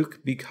isn't a fluke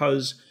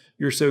because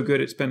you're so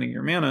good at spending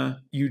your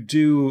mana, you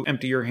do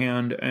empty your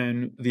hand,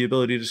 and the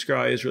ability to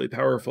scry is really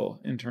powerful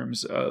in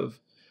terms of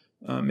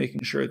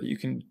making sure that you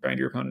can grind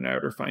your opponent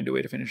out or find a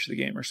way to finish the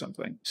game or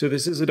something. So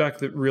this is a deck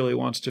that really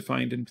wants to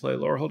find and play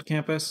Lorehold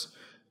Campus,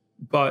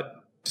 but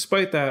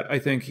despite that, I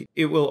think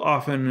it will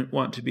often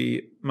want to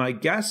be, my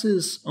guess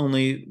is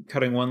only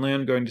cutting 1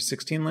 land, going to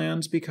 16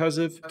 lands because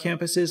of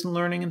campuses and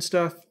learning and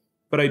stuff.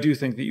 But I do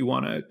think that you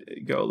want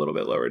to go a little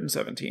bit lower than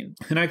 17.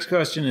 The next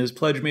question is,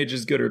 Pledge Mage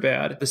is good or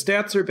bad? The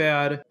stats are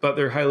bad, but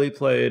they're highly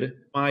played.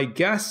 My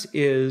guess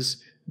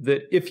is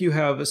that if you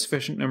have a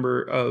sufficient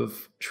number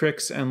of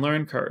tricks and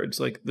learn cards,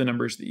 like the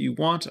numbers that you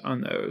want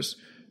on those,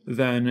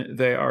 then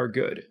they are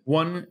good.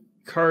 One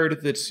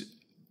card that's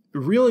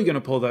really going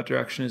to pull that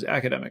direction is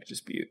Academic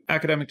Dispute.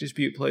 Academic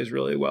Dispute plays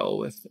really well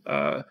with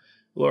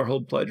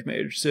Lorehold Pledge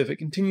Mage. So if it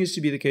continues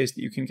to be the case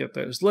that you can get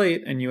those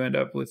late and you end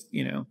up with,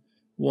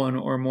 1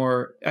 or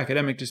more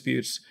Academic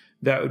Disputes,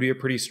 that would be a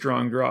pretty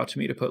strong draw to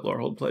me to put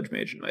Lorehold Pledge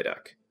Mage in my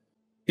deck.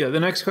 Yeah,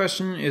 the next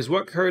question is,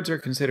 what cards are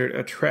considered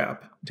a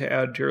trap to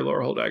add to your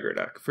Lorehold aggro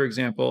deck? For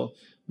example,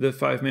 the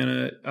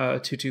 5-mana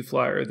 2/2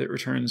 flyer that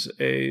returns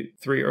a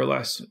 3 or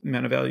less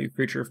mana value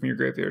creature from your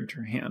graveyard to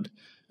your hand.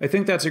 I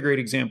think that's a great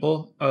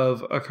example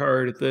of a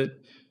card that,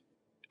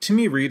 to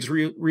me, reads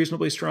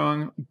reasonably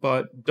strong,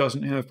 but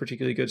doesn't have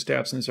particularly good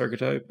stats in this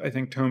archetype. I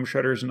think Tome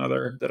Shredder is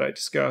another that I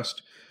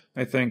discussed.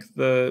 I think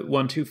the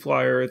 1/2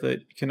 flyer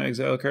that can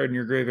exile a card in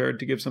your graveyard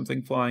to give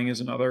something flying is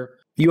another.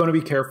 You want to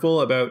be careful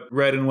about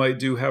red and white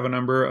do have a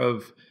number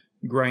of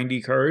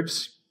grindy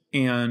cards,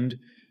 and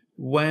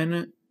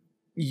when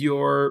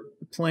your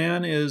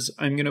plan is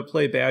I'm going to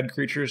play bad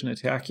creatures and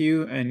attack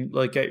you and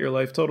like get your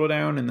life total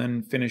down and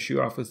then finish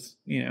you off with,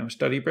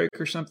 study break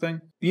or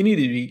something, you need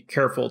to be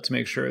careful to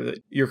make sure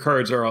that your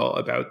cards are all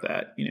about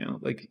that.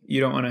 Like you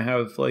don't want to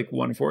have like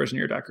 1/4s in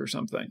your deck or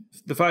something.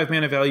 The 5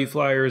 mana value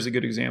flyer is a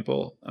good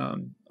example,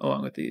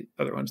 along with the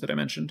other ones that I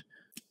mentioned.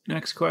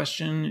 Next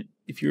question: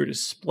 if you were to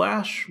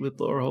splash with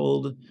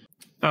Lorehold,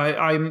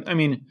 I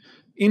mean,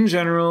 in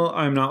general,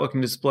 I'm not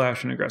looking to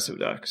splash in aggressive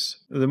decks.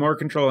 The more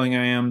controlling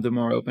I am, the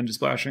more open to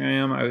splashing I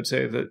am. I would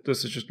say that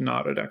this is just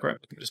not a deck where I'm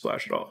looking to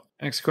splash at all.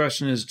 Next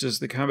question is, does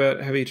the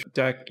combat heavy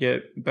deck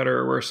get better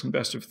or worse in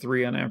best of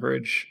 3 on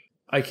average?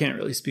 I can't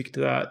really speak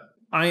to that.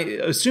 I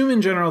assume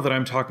in general that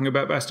I'm talking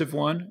about best of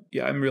 1.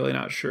 Yeah, I'm really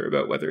not sure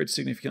about whether it's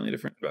significantly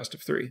different in best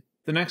of 3.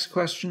 The next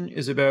question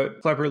is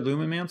about Clever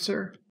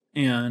Lumimancer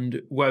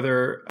and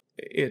whether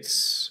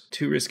it's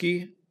too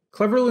risky.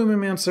 Clever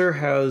Lumimancer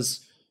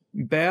has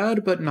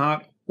bad but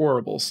not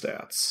horrible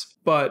stats,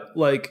 but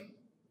like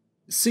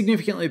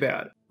significantly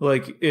bad.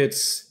 Like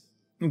it's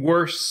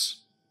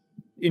worse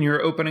in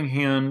your opening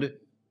hand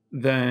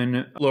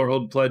than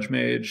Lorehold Pledge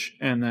Mage,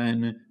 and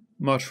then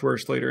much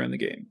worse later in the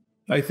game.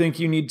 I think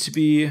you need to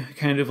be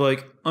kind of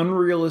like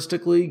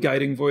unrealistically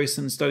Guiding Voice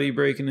and Study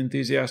Break and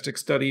Enthusiastic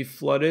Study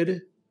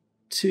flooded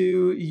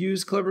to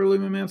use Clever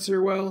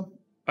Lumimancer well.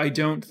 I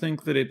don't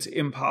think that it's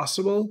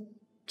impossible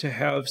to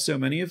have so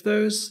many of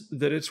those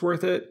that it's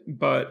worth it,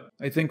 but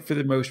I think for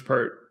the most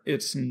part,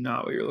 it's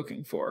not what you're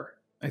looking for.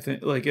 I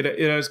think like it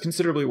has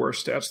considerably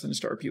worse stats than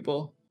Star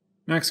Pupil.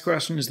 Next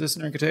question: is this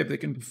an archetype that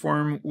can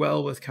perform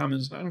well with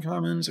commons and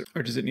uncommons,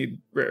 or does it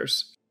need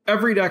rares?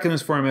 Every deck in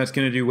this format is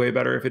going to do way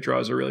better if it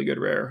draws a really good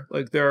rare.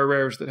 Like there are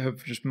rares that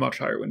have just much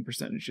higher win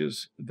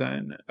percentages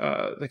than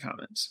the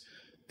commons.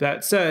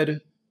 That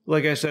said,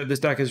 like I said, this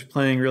deck is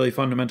playing really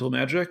fundamental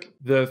Magic.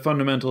 The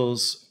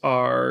fundamentals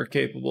are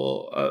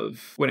capable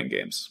of winning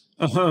games.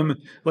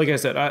 Like I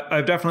said,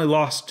 I've definitely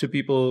lost to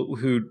people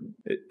who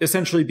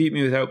essentially beat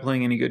me without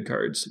playing any good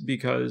cards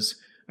because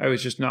I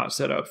was just not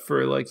set up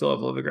for like the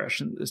level of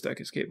aggression that this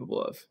deck is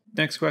capable of.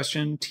 Next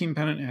question: Team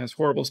Pennant has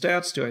horrible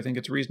stats. Do I think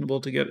it's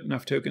reasonable to get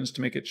enough tokens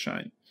to make it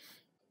shine?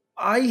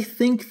 I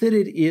think that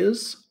it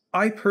is.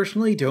 I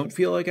personally don't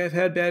feel like I've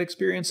had bad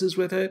experiences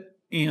with it.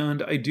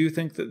 And I do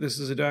think that this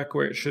is a deck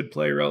where it should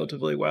play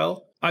relatively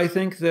well. I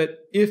think that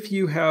if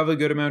you have a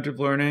good amount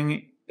of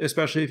learning,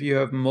 especially if you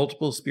have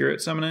multiple spirit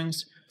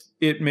summonings,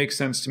 it makes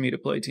sense to me to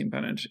play Team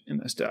Pennant in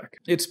this deck.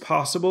 It's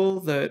possible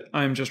that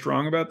I'm just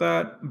wrong about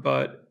that,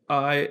 but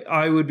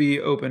I would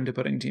be open to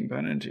putting Team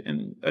Pennant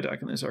in a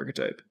deck in this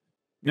archetype.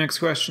 Next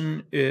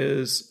question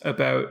is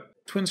about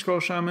Twin Scroll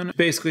Shaman,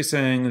 basically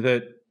saying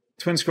that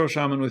Twin Scroll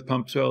Shaman with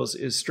pump spells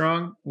is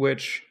strong,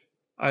 which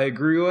I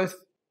agree with.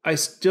 I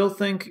still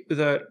think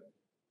that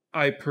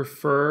I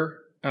prefer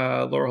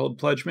Lorehold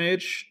Pledge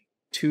Mage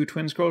to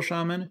Twin Scroll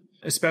Shaman,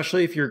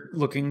 especially if you're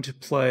looking to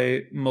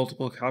play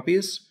multiple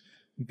copies,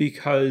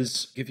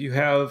 because if you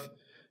have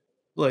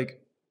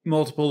like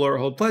multiple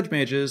Lorehold Pledge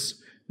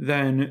Mages,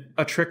 then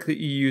a trick that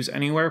you use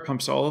anywhere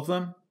pumps all of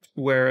them,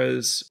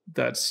 whereas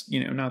that's,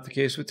 not the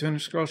case with Twin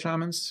Scroll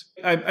Shamans.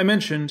 I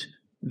mentioned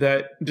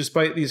that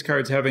despite these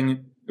cards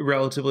having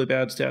relatively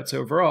bad stats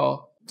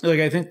overall,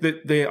 like I think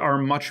that they are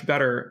much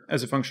better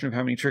as a function of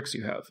how many tricks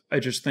you have. I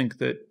just think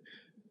that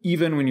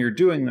even when you're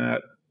doing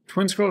that,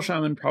 Twin Scroll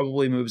Shaman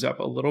probably moves up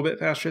a little bit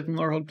faster than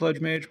Lorehold Pledge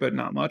Mage, but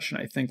not much.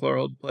 And I think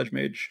Lorehold Pledge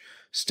Mage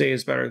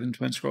stays better than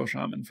Twin Scroll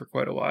Shaman for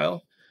quite a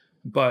while.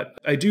 But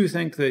I do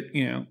think that,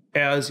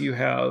 as you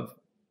have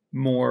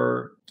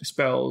more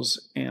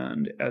spells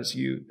and as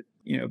you,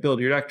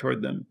 build your deck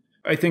toward them,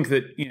 I think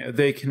that,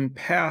 they can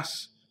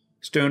pass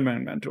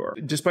Stonebound Mentor,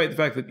 despite the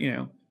fact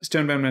that,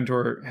 Stonebound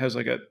Mentor has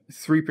like a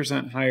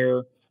 3%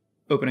 higher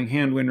opening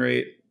hand win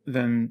rate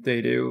than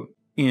they do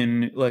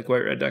in like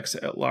white-red decks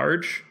at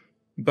large.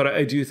 But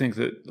I do think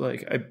that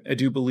like I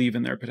do believe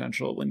in their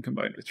potential when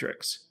combined with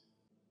tricks.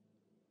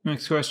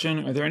 Next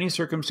question: are there any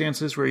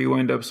circumstances where you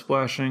wind up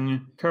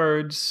splashing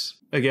cards?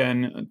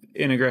 Again,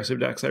 in aggressive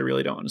decks, I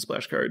really don't want to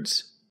splash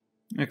cards.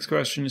 Next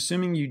question: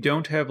 assuming you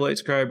don't have Light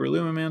Scribe or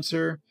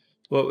Lumimancer,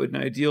 what would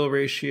an ideal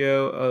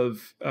ratio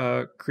of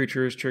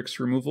creatures, tricks,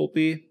 removal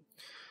be?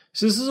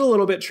 So this is a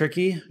little bit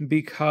tricky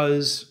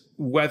because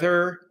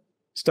whether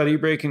Study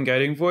Break and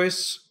Guiding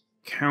Voice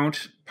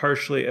count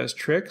partially as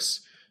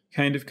tricks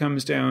kind of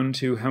comes down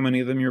to how many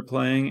of them you're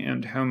playing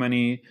and how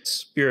many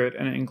Spirit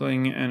and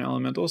Inkling and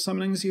Elemental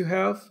summonings you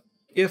have.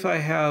 If I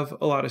have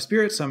a lot of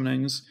Spirit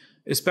summonings,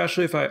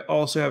 especially if I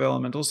also have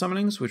Elemental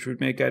summonings, which would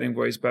make Guiding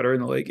Voice better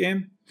in the late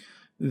game,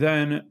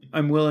 then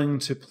I'm willing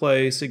to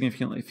play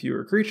significantly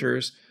fewer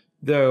creatures,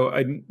 though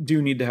I do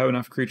need to have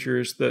enough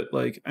creatures that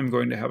like I'm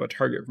going to have a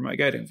target for my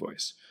Guiding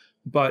Voice.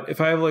 But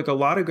if I have like a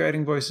lot of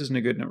Guiding Voices and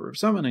a good number of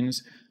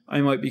summonings, I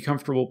might be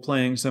comfortable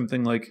playing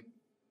something like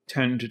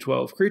 10 to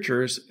 12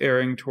 creatures,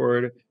 erring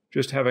toward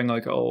just having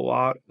like a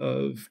lot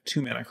of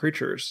 2-mana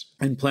creatures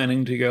and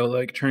planning to go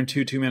like turn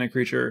 2 2-mana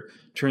creature,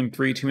 turn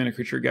 3 2-mana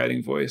creature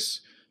Guiding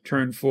Voice,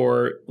 turn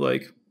 4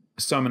 like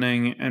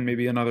summoning and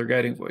maybe another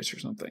Guiding Voice or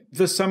something.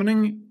 The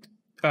summoning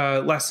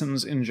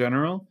lessons in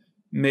general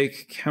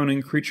make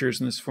counting creatures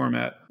in this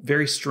format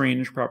very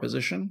strange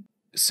proposition.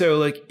 So,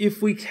 like,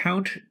 if we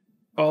count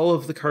all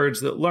of the cards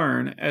that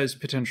learn as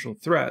potential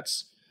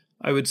threats,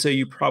 I would say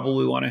you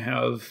probably want to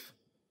have,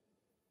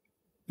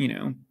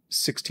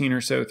 16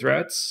 or so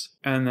threats,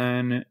 and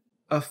then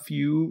a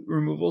few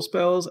removal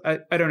spells.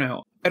 I don't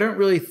know. I don't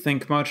really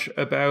think much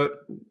about,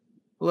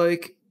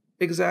 like,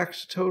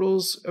 exact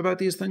totals about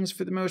these things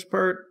for the most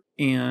part,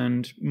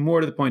 and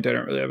more to the point, I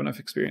don't really have enough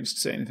experience to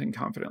say anything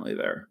confidently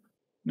there.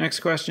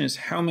 Next question is,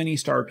 how many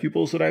Star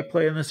Pupils would I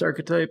play in this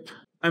archetype?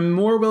 I'm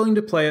more willing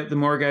to play it the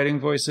more Guiding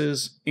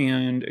Voices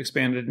and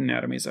Expanded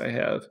Anatomies I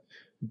have,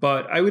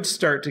 but I would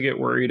start to get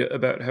worried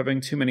about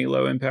having too many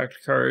low-impact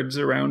cards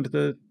around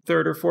the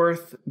third or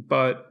fourth,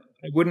 but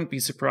I wouldn't be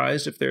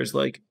surprised if there's,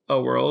 like,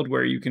 a world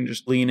where you can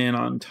just lean in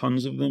on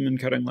tons of them and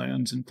cutting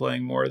lands and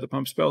playing more of the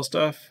pump spell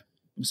stuff,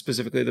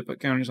 specifically the put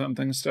counters on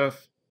things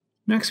stuff.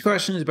 Next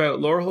question is about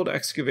Lorehold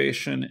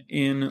Excavation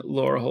in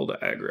Lorehold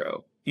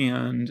Aggro.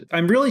 And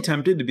I'm really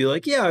tempted to be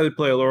like, yeah, I would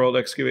play a Lorehold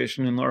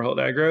Excavation in Lorehold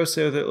Aggro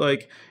so that,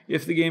 like,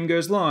 if the game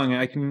goes long,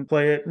 I can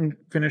play it and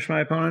finish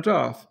my opponent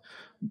off.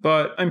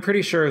 But I'm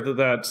pretty sure that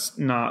that's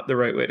not the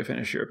right way to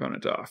finish your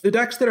opponent off. The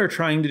decks that are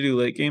trying to do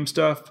late game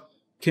stuff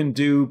can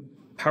do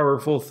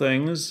powerful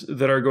things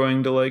that are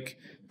going to, like,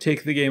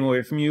 take the game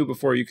away from you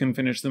before you can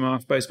finish them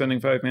off by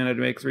spending 5 mana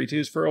to make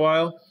 3/2s for a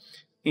while.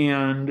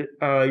 And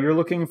you're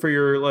looking for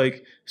your,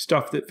 like,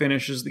 stuff that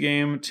finishes the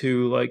game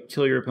to, like,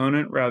 kill your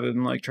opponent rather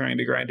than, like, trying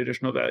to grind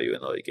additional value in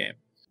the late game.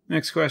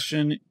 Next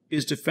question,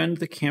 is Defend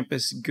the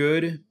Campus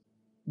good?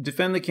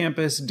 Defend the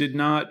Campus did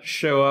not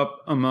show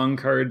up among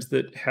cards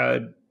that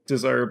had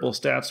desirable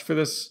stats for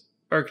this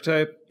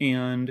archetype,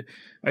 and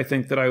I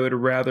think that I would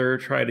rather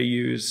try to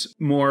use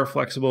more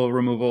flexible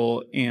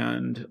removal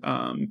and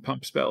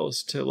pump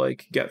spells to,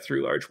 like, get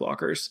through large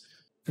blockers.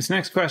 This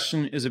next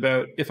question is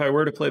about if I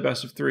were to play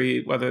best of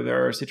 3, whether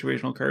there are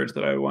situational cards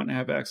that I would want to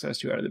have access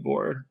to out of the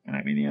board. And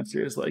I mean, the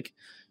answer is, like,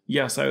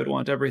 yes, I would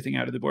want everything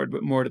out of the board,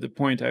 but more to the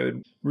point, I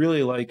would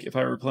really like, if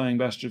I were playing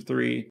best of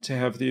 3, to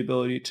have the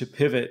ability to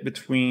pivot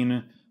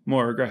between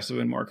more aggressive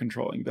and more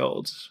controlling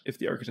builds if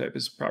the archetype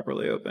is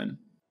properly open.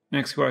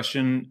 Next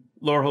question,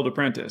 Lorehold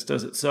Apprentice,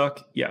 does it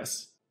suck?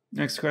 Yes.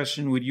 Next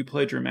question, would you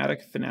play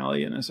Dramatic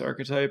Finale in this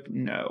archetype?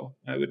 No,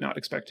 I would not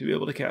expect to be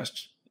able to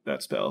cast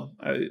that spell.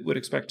 I would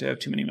expect to have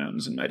too many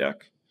mountains in my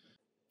deck.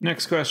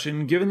 Next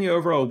question, given the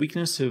overall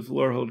weakness of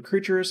Lorehold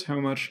creatures,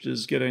 how much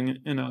does getting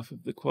enough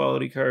of the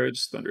quality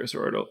cards, Thunderous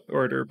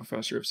Orator,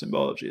 Professor of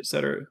Symbology,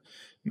 etc.,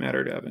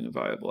 matter to having a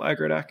viable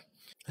aggro deck?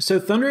 So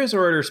Thunderous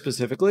Orator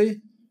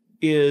specifically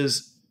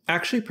is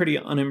actually pretty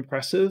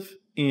unimpressive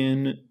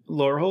in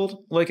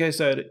Lorehold. Like I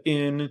said,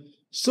 in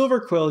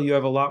Silver Quill, you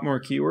have a lot more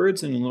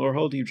keywords, and in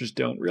Lorehold, you just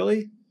don't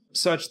really.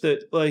 Such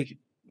that, like,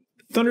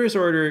 Thunderous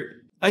Orator,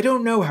 I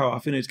don't know how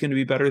often it's going to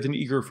be better than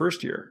Eager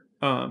First Year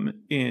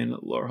in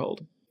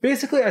Lorehold.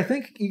 Basically, I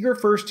think Eager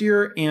First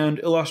Year and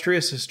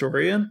Illustrious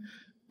Historian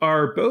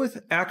are both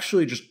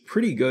actually just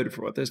pretty good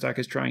for what this deck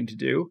is trying to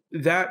do.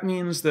 That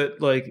means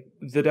that, like,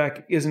 the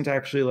deck isn't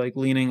actually, like,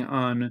 leaning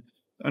on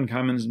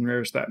uncommons and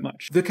rares that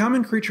much. The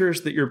common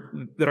creatures that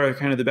are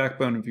kind of the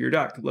backbone of your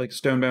deck, like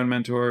Stonebound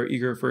Mentor,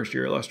 Eager First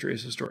Year,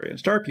 Illustrious Historian,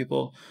 Star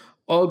Pupil,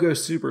 all go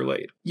super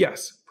late.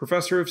 Yes,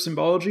 Professor of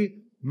Symbology,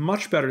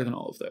 much better than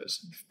all of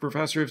those.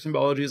 Professor of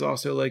Symbology is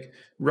also, like,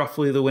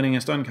 roughly the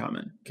winningest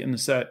uncommon in the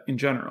set in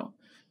general.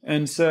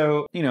 And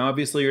so,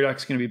 obviously your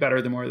deck's going to be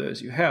better the more of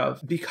those you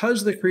have.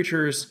 Because the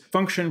creatures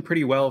function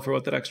pretty well for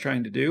what the deck's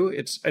trying to do,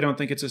 I don't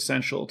think it's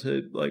essential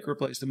to, like,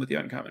 replace them with the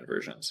uncommon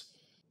versions.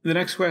 The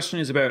next question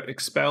is about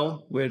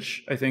Expel,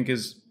 which I think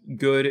is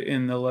good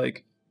in the,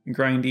 like,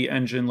 grindy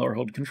engine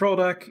Lorehold control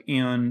deck,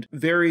 and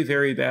very,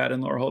 very bad in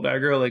Lorehold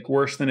aggro, like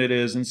worse than it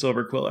is in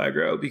Silver Quill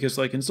aggro, because,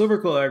 like, in Silver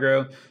Quill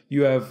aggro,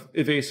 you have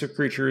evasive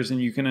creatures and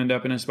you can end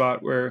up in a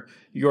spot where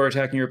you're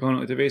attacking your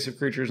opponent with evasive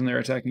creatures and they're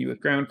attacking you with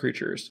ground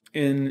creatures.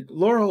 In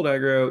Lorehold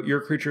aggro,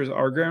 your creatures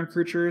are ground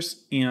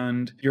creatures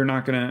and you're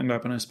not going to end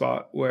up in a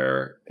spot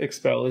where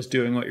Expel is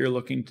doing what you're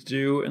looking to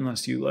do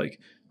unless you, like,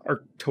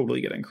 are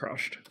totally getting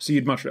crushed. So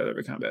you'd much rather have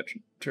a combat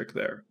trick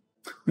there.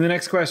 The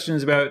next question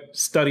is about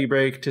Study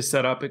Break to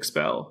set up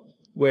Expel,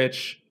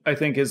 which I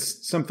think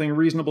is something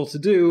reasonable to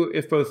do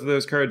if both of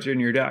those cards are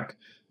in your deck,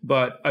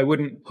 but I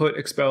wouldn't put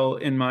Expel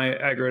in my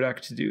aggro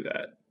deck to do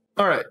that.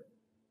 All right,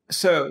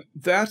 so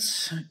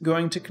that's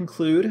going to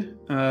conclude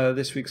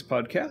this week's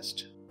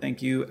podcast.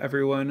 Thank you,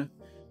 everyone,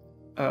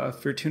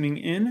 for tuning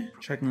in,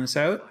 checking this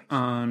out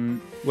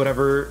on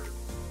whatever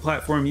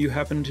platform you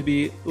happen to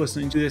be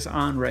listening to this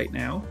on right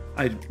now.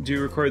 I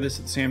do record this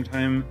at the same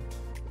time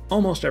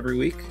almost every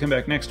week. Come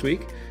back next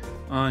week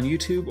on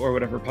YouTube or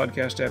whatever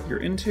podcast app you're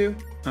into.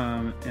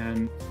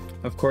 And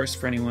of course,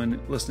 for anyone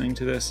listening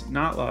to this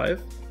not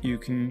live, you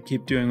can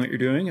keep doing what you're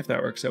doing if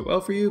that works out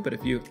well for you. But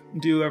if you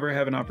do ever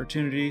have an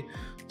opportunity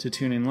to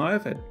tune in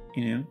live, I'd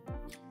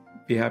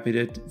be happy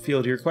to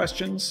field your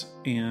questions.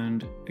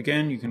 And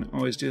again, you can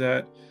always do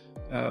that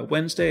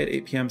Wednesday at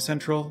 8 p.m.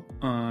 Central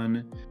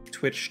on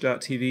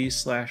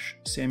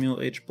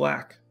twitch.tv/Samuel H.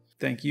 Black.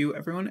 Thank you,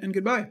 everyone, and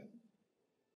goodbye.